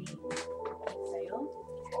ットに入ったよ。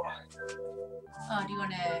Oh, do you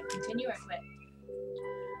want to continue or quit?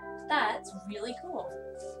 That's really cool.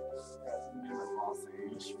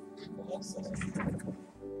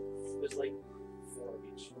 There's like 4 of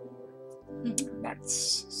each.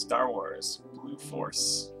 That's Star Wars Blue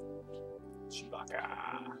Force.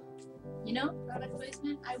 Chewbacca. You know, product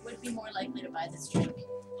placement, I would be more likely to buy this drink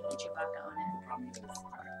with Chewbacca on it. Probably is.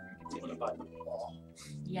 I'm gonna buy them all.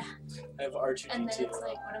 Yeah. I have R2D2. And then it's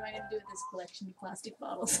like, what am I going to do with this collection of plastic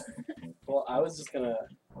bottles? Well, I was just gonna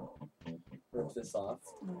rip this off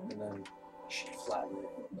and then flatten it.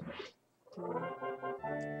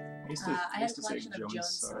 I used to, I had a used to say collection of Jones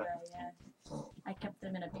Jones soda. soda, yeah. I kept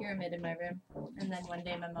them in a pyramid in my room. And then one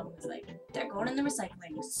day my mom was like, they're going in the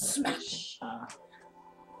recycling. Smash!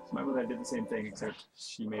 My mother did the same thing, except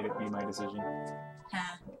she made it be my decision.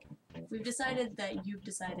 Ha. We've decided that you've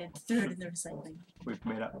decided to throw it in the recycling. We've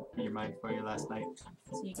made up your mind for you last night.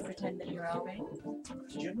 So you can pretend that you're all right.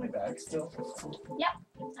 Did you have my bag still?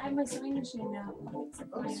 I have my sewing machine now. I'll fix it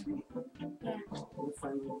for you. Sweet. Yeah. We'll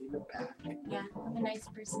finally leave it back. Yeah, I'm a nice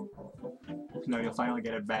person. No, you'll finally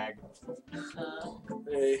get a bag.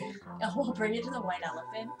 Hey. We'll bring it to the white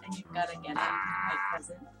elephant and you've got to get it like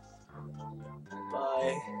present.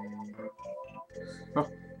 Bye. Oh.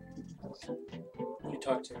 If you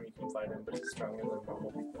talk to him, you can find him, but he's stronger than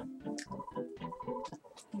normal people.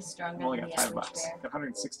 He's I've stronger only than got the $5. average bear.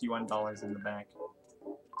 Got $161 in the bank.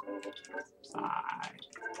 Sigh.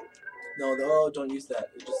 No, don't use that.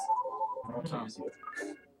 It just confuse you.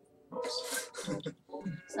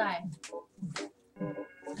 Sai.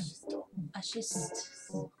 She's dumb. Assist.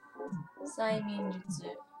 Sai Minjutsu.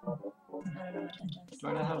 I don't know what that does. Do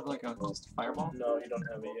I not have like just a fireball? No, you don't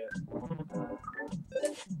have it yet.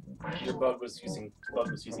 Your bug was using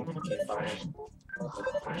PK Fire.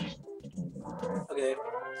 Okay,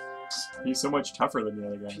 He's so much tougher than the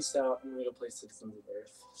other guys. peace out. I'm gonna go play Citizens of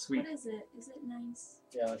Earth. Sweet. What is it? Is it nice?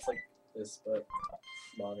 Yeah, it's like this, but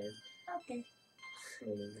modern. Okay. in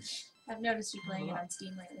English. I've noticed you playing it on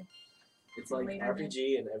Steam lately. It's like Later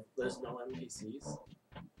RPG and there's no NPCs.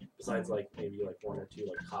 Besides like maybe like 1 or 2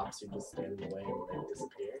 like cops who just stand in the way and they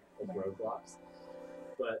disappear, like roadblocks.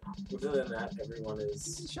 But other than that, everyone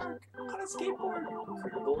is Shark on a skateboard.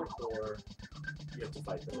 recruitable or you have to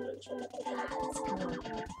fight them eventually. That's cool.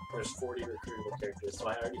 There's 40 recruitable characters, so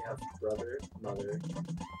I already have brother, mother,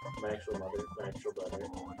 my actual brother,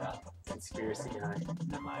 conspiracy guy. You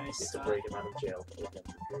have to break him out of jail to get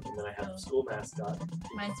him recruited. And then I have Oh. school mascot.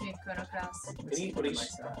 Reminds me of Chrono Cross. What do you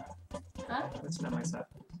Huh? What's not my set?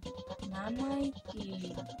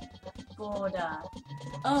 Namaiki Boda.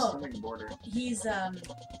 Oh, Something border. he's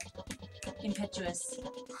impetuous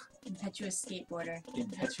skateboarder.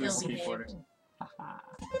 Impetuous Ill-behaved. skateboarder.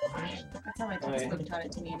 That's how my textbook taught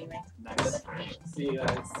it to me anyway. Nice. See you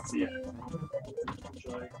guys. See ya.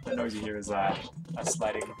 Enjoy. The noise you hear is a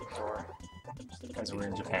sliding door because we're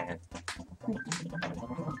in Japan.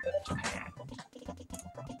 Japan.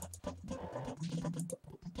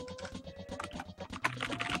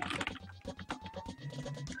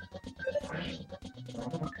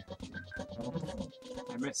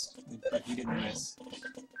 I missed, but he didn't miss.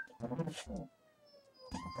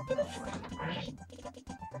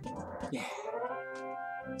 Yeah.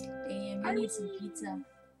 Damn, I need some pizza.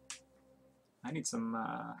 I need some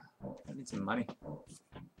money.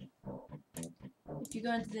 If you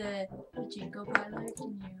go into the pachinko parlor,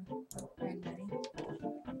 can you earn money?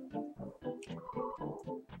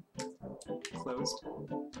 Closed.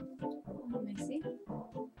 Let me see.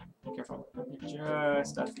 Careful. You're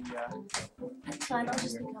just at the That's fine, I'll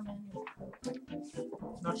just become in.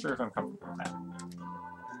 not sure if I'm comfortable with that.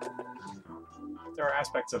 There are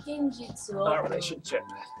aspects of Genjutsu our o relationship.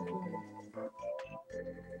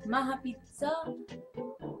 Maha pizza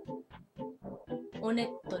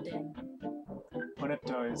Onetto den.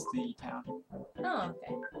 Moneto is the town. Oh,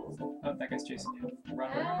 okay. Oh, that guy's chasing you. Run.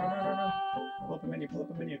 Pull up a menu, pull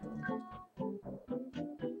up a menu.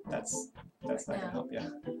 That's not gonna help you.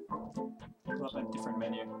 Pull up a different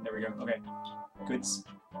menu. There we go. Okay. Goods.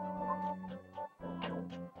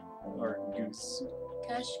 Or goose.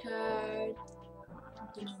 Cash card.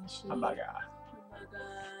 Dimishi. Hamburger. Hamburger.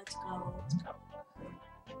 Let's go.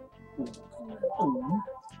 Ooh.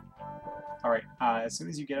 Alright, as soon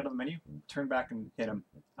as you get out of the menu, turn back and hit him.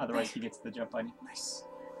 Otherwise he gets the jump on you. Nice.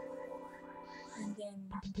 And then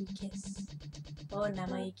we kiss. Oh,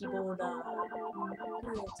 namaiki border.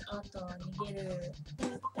 It's auto, nigeru.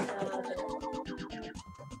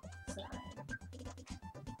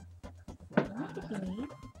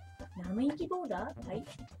 Namaiki border? Right?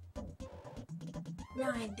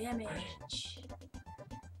 Line damage.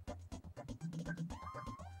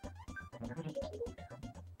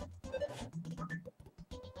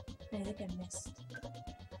 I think I missed.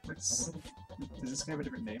 Does this guy have a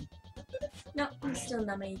different name? No, I'm still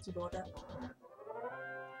Namaiki border.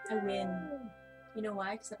 I win. You know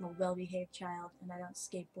why? Because I'm a well-behaved child and I don't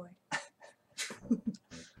skateboard.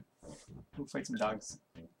 We'll fight some dogs.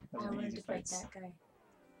 I That'll be wanted easy to fight fights. that guy.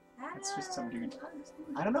 It's just some dude.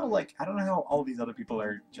 I don't know how all these other people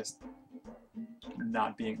are just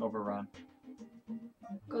not being overrun.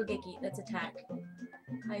 Kogeki, that's attack.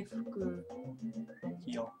 Haifuku,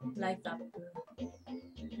 Heal. life up.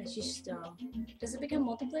 Reshisto. Does it become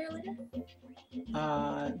multiplayer later?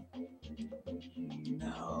 No.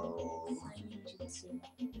 Ninjutsu.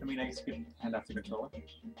 I mean, I guess you could hand off the controller.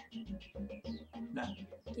 No.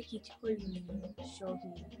 Teki Toyumi,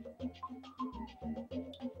 Shogi.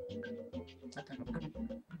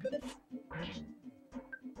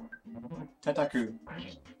 Tentaku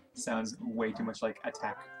sounds way too much like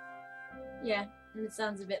attack. Yeah, and it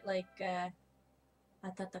sounds a bit like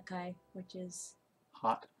Atatakai, which is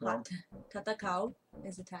Hot. Warm. hot. Tatakao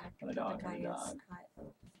is attack. And a dog, Tatakai and a is dog. hot.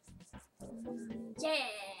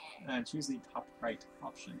 Yeah! Choose the top right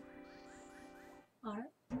option.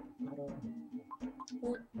 Alright. Auto.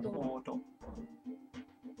 Otto. Auto.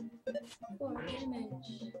 4 damage.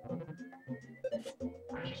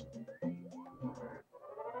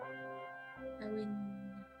 I win.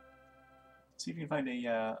 See if you can find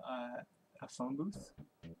a phone booth.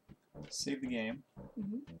 Save the game.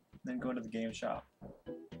 Mm-hmm. Then go to the game shop.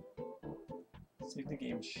 Save the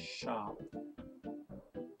game shop.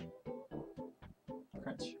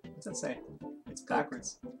 Crunch. What's that say? It's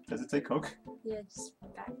backwards. Does it say Coke? Yeah, just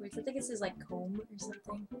backwards. I think it says like comb or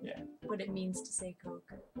something. Yeah. What it means to say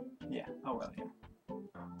Coke. Yeah. Oh well, yeah.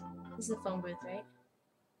 This is a phone booth, right?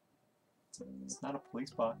 It's not a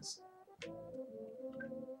police box.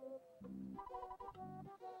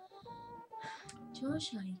 乗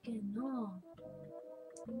車行けんな。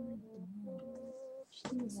し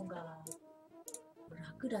てる方が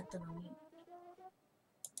楽だったのに。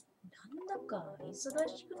なんだか忙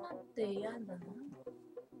しくなって嫌だな。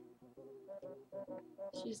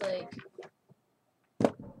She's like,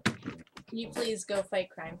 can you please go fight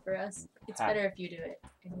crime for us? It's better if you do it.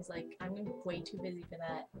 And he's like, I'm way too busy for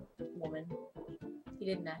that, woman. He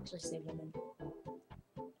didn't actually say woman.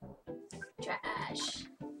 Trash.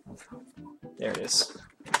 There it is.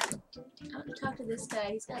 I want to talk to this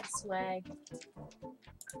guy. He's got swag.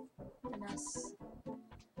 And us.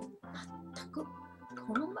 まったく、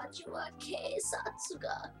この町は警察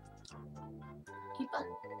が威張っ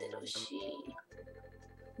てるし、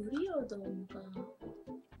不良どもが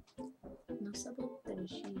のさぼってる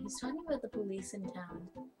し。He's talking about the police in town.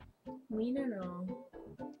 みんなの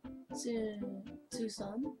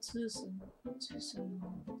Tucson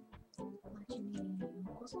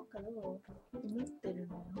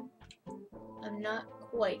I'm not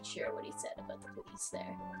quite sure what he said about the police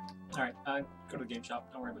there. Alright, go to the game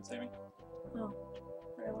shop. Don't worry about saving. Oh,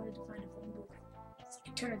 but I wanted to find a phone booth so I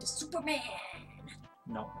could turn into Superman.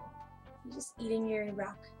 No. You're just eating your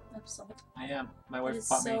rock of salt. I am. My It wife is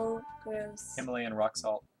bought me so gross. Himalayan rock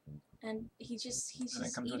salt. And he's just And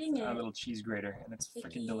it comes with eating a it. little cheese grater, and it's Icky.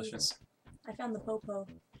 freaking delicious. I found the popo.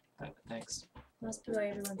 Thanks. Must be why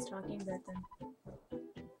everyone's talking about them.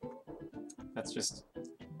 That's just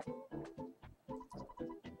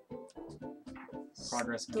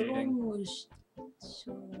progress gating.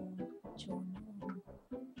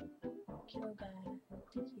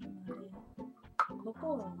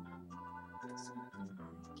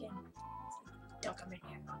 Don't come in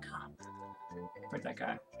here, cop. Like that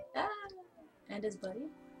guy. Ah, and his buddy.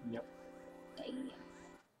 Yep. Hey.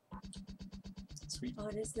 Sweet. Oh,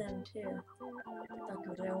 it is them too.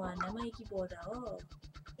 Takurewa namaiki-boda o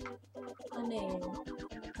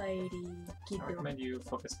kairi I kido. recommend you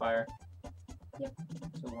focus fire. Yep.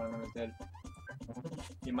 So one of them is dead.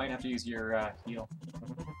 You might have to use your heal.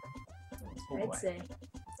 Oh boy. I'd say.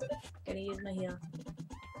 Gonna use my heal.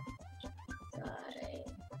 Sorry.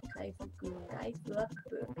 Kaifu up.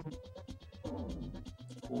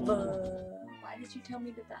 Why did you tell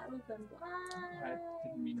me to battle them? I Why?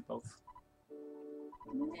 didn't mean both.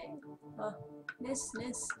 Oh, Nis.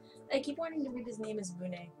 I keep wanting to read his name as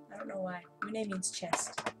Mune. I don't know why. Mune means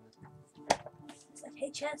chest. It's like,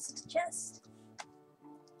 hey, chest.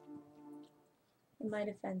 In my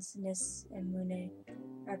defense, Nis and Mune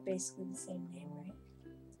are basically the same name, right?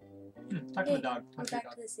 Talk to the dog. We're Talk to your back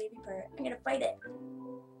dog. to the saving part. I'm gonna fight it.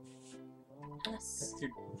 Yes. That's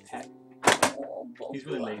your pet. Oh, He's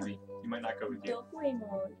really lazy. He might not go with you. I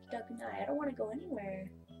don't want to go anywhere.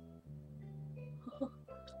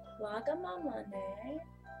 Wagamama ne.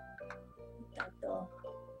 Tato.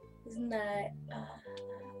 Isn't that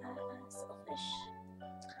selfish?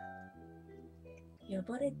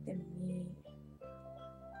 Yoborete me.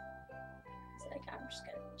 It's like, I'm just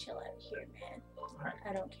gonna chill out here, man. Alright.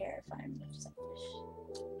 I don't care if I'm selfish.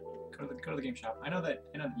 Go to the game shop. I know that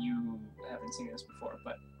you haven't seen this before,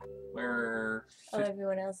 but we're Oh,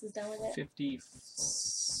 everyone else is done with it?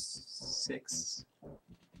 56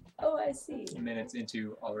 Oh, I see. minutes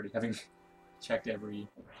into already having checked every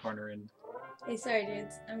corner and Hey, sorry,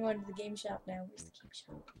 dudes. I'm going to the game shop now. Where's the game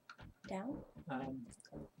shop? Down?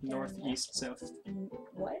 north, east, south.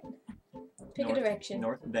 What? Pick North, a direction.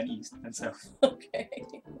 North, then east, then south. Okay.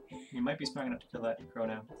 You might be strong enough to kill that crow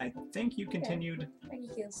now. I think you continued. I can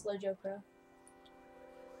kill Slow Joe Crow.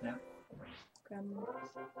 Yeah.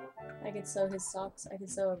 I could sew his socks. I could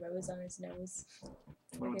sew a rose on his nose.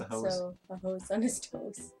 What I with the could hose? sew a hose on his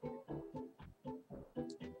toes.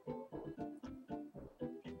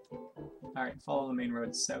 Alright, follow the main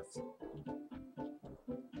road south.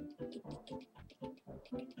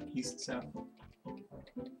 East, south.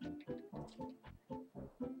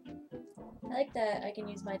 I like that I can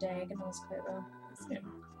use my diagonals quite well. Yeah.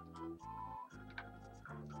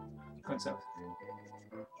 Going south.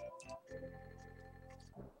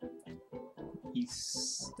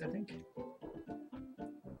 East, I think.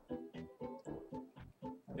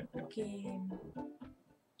 Yep, go. Okay.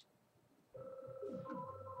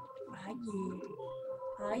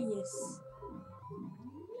 Yes.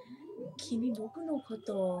 君僕のこ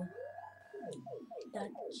とだっ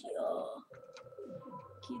ちよ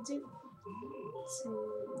気づき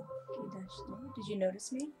だした Did you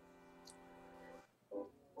notice me?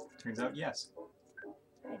 Turns out, yes.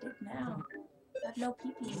 I did now. I have no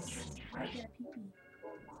peepees. I get a peepee.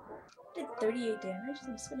 Did 38 damage?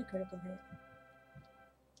 That must have been a critical hit.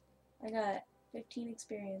 I got 15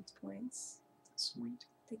 experience points. Sweet.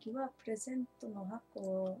 敵はプレゼントの箱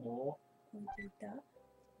を Oh, 置いていた。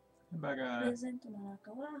 hamburger. プレゼントの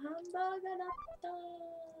中はハンバーガーだった。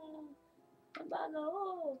ハンバーガー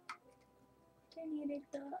を手に入れ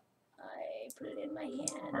た。I put it in my hand.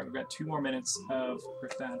 Alright, we've got 2 more minutes of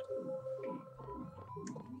Earthbound.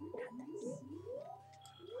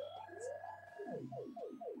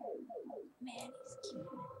 Man, he's cute. I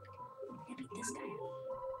gotta beat this guy up.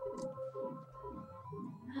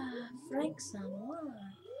 Frank-san, what? と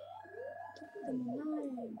ってもない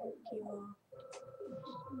武器を。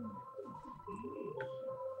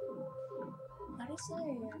あれさえあ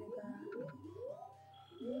れば、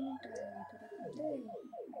軍隊を戦って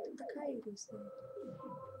戦えるぜ。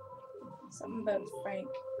Something about Frank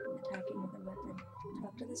attacking with a weapon.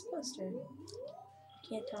 Talk to this poster.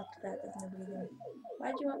 Can't talk to that, there's nobody there.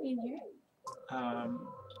 Why'd you want me in here?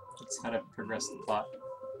 It's how to progress the plot.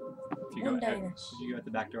 If you go, One out, Danish. if you go out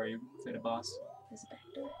the back door, you fight a boss. There's a back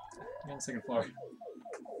door. You're on the second floor.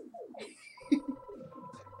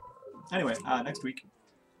 Anyway, next week,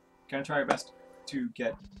 gonna try our best to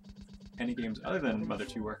get any games other than Mother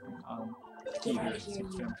 2 working on Get TV out and of here,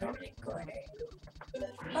 Super you Famicom. recorder.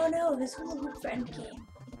 Oh no, this was a good friend game.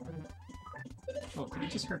 Oh, did you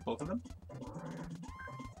just hurt both of them?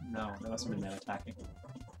 No, that must have been them attacking.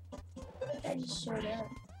 That just showed up.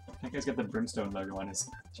 That guy's got the brimstone logo on his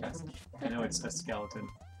chest. I know it's a skeleton.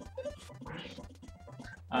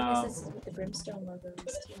 I guess this is what the brimstone logo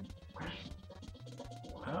is too.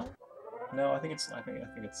 Huh? No, I think it's like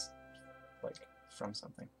from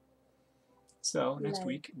something. So next Like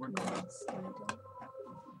week we're going. skeleton.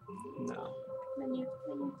 No. Menu.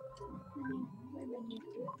 My menu.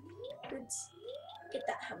 Goods. Get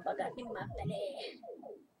that hamburger in my belly.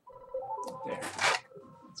 There.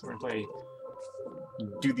 So we're gonna play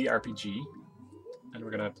Do the RPG, and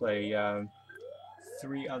we're gonna play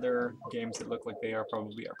 3 other games that look like they are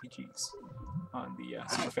probably RPGs on the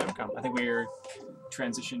Super Famicom. I think we're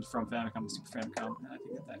transitioned from Famicom to Super Famicom, and I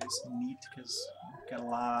think that is neat because we've got a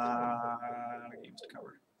lot of games to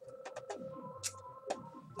cover.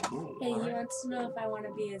 Cool. Hey, he Alright. wants to know if I want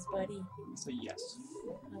to be his buddy. Say yes.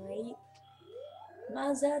 Alright.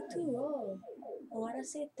 Maza tu o.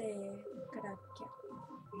 Owarasete karakya.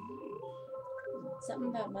 Something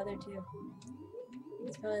about Mother 2.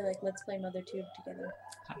 It's probably like, let's play Mother 2 together.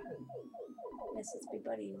 Yes, let's be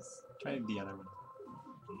buddies. Try the other one.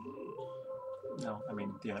 No, I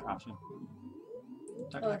mean the other option.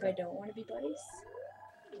 Talk Oh, about if I don't want to be buddies?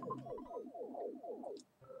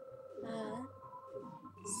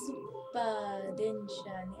 Super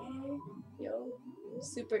densha ne. Yo.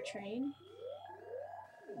 Super train.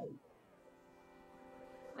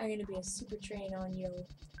 I'm gonna be a super train on yo.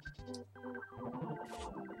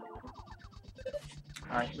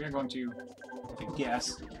 Alright, we're going to, I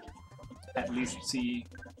guess, at least see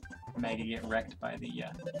Maggie get wrecked by the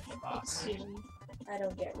boss. Soon. I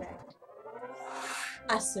don't get wrecked.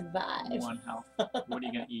 I survive. 1 health. What are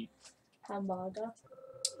you gonna eat? Hamburger.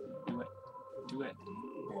 Do it. Do it.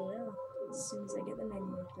 I will. As soon as I get the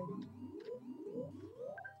menu open.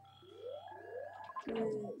 Good.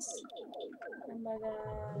 Hamburger.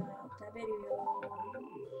 Taberu yo.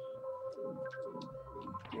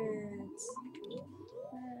 Good.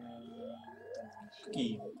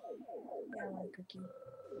 Cookie. Yeah, I want a cookie.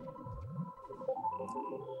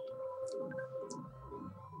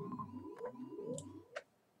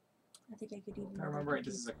 I think I could eat If I another remember right, cookie.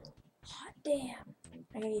 this is a... Hot damn!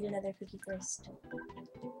 I'm gonna eat another cookie first.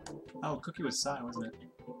 Oh, cookie was Sai, wasn't it?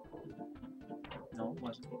 No, it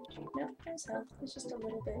wasn't. No, there's health. It's just a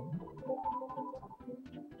little bit.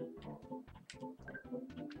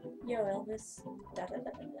 Yo, Elvis. Da da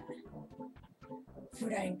da da da.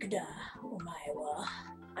 Frank da, omae wa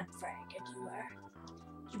unfrank-akiwa.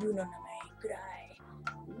 Kibu no namae kurai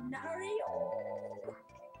naru yo.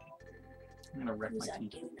 I'm gonna wreck my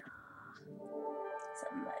teeth. Uzaki na.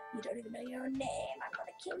 Something like, you don't even know your own name. I'm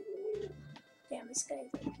gonna kill you. Damn, this guy's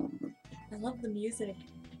like... I love the music.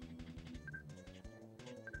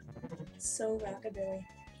 So rockabilly.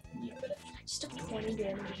 Yeah. I just took 20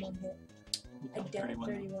 damage in one hit. You I got dealt 31.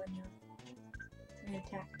 31 now. I'm gonna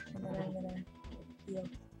attack, and then I'm gonna heal.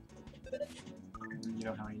 You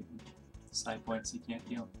don't have any side points, you can't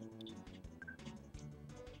heal.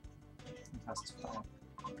 That's 5.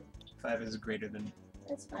 5 is greater than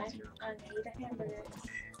That's fine. 0. I'm gonna eat a hamburger.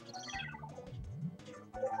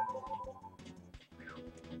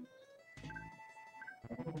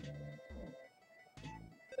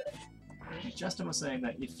 Justin was saying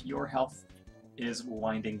that if your health is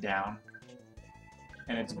winding down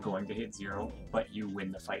and it's going to hit 0, but you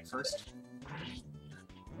win the fight first,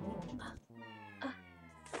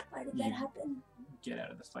 Why did You- that happen? get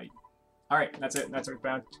out of the fight. Alright, that's it. That's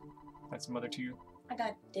Earthbound. That's Mother 2. I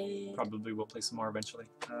got dead. Probably will play some more eventually.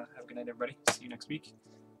 Have a good night, everybody. See you next week.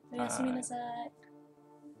 Oyasumi nasai.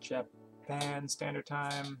 Japan Standard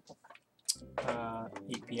Time,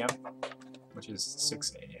 8 p.m., which is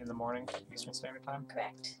 6 in the morning Eastern Standard Time.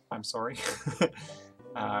 Correct. I'm sorry.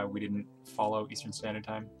 We didn't follow Eastern Standard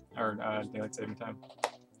Time, or Daylight Saving Time.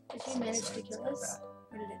 Did you manage to kill us?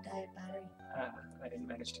 Or did it die of battery? I didn't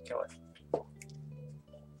manage to kill it.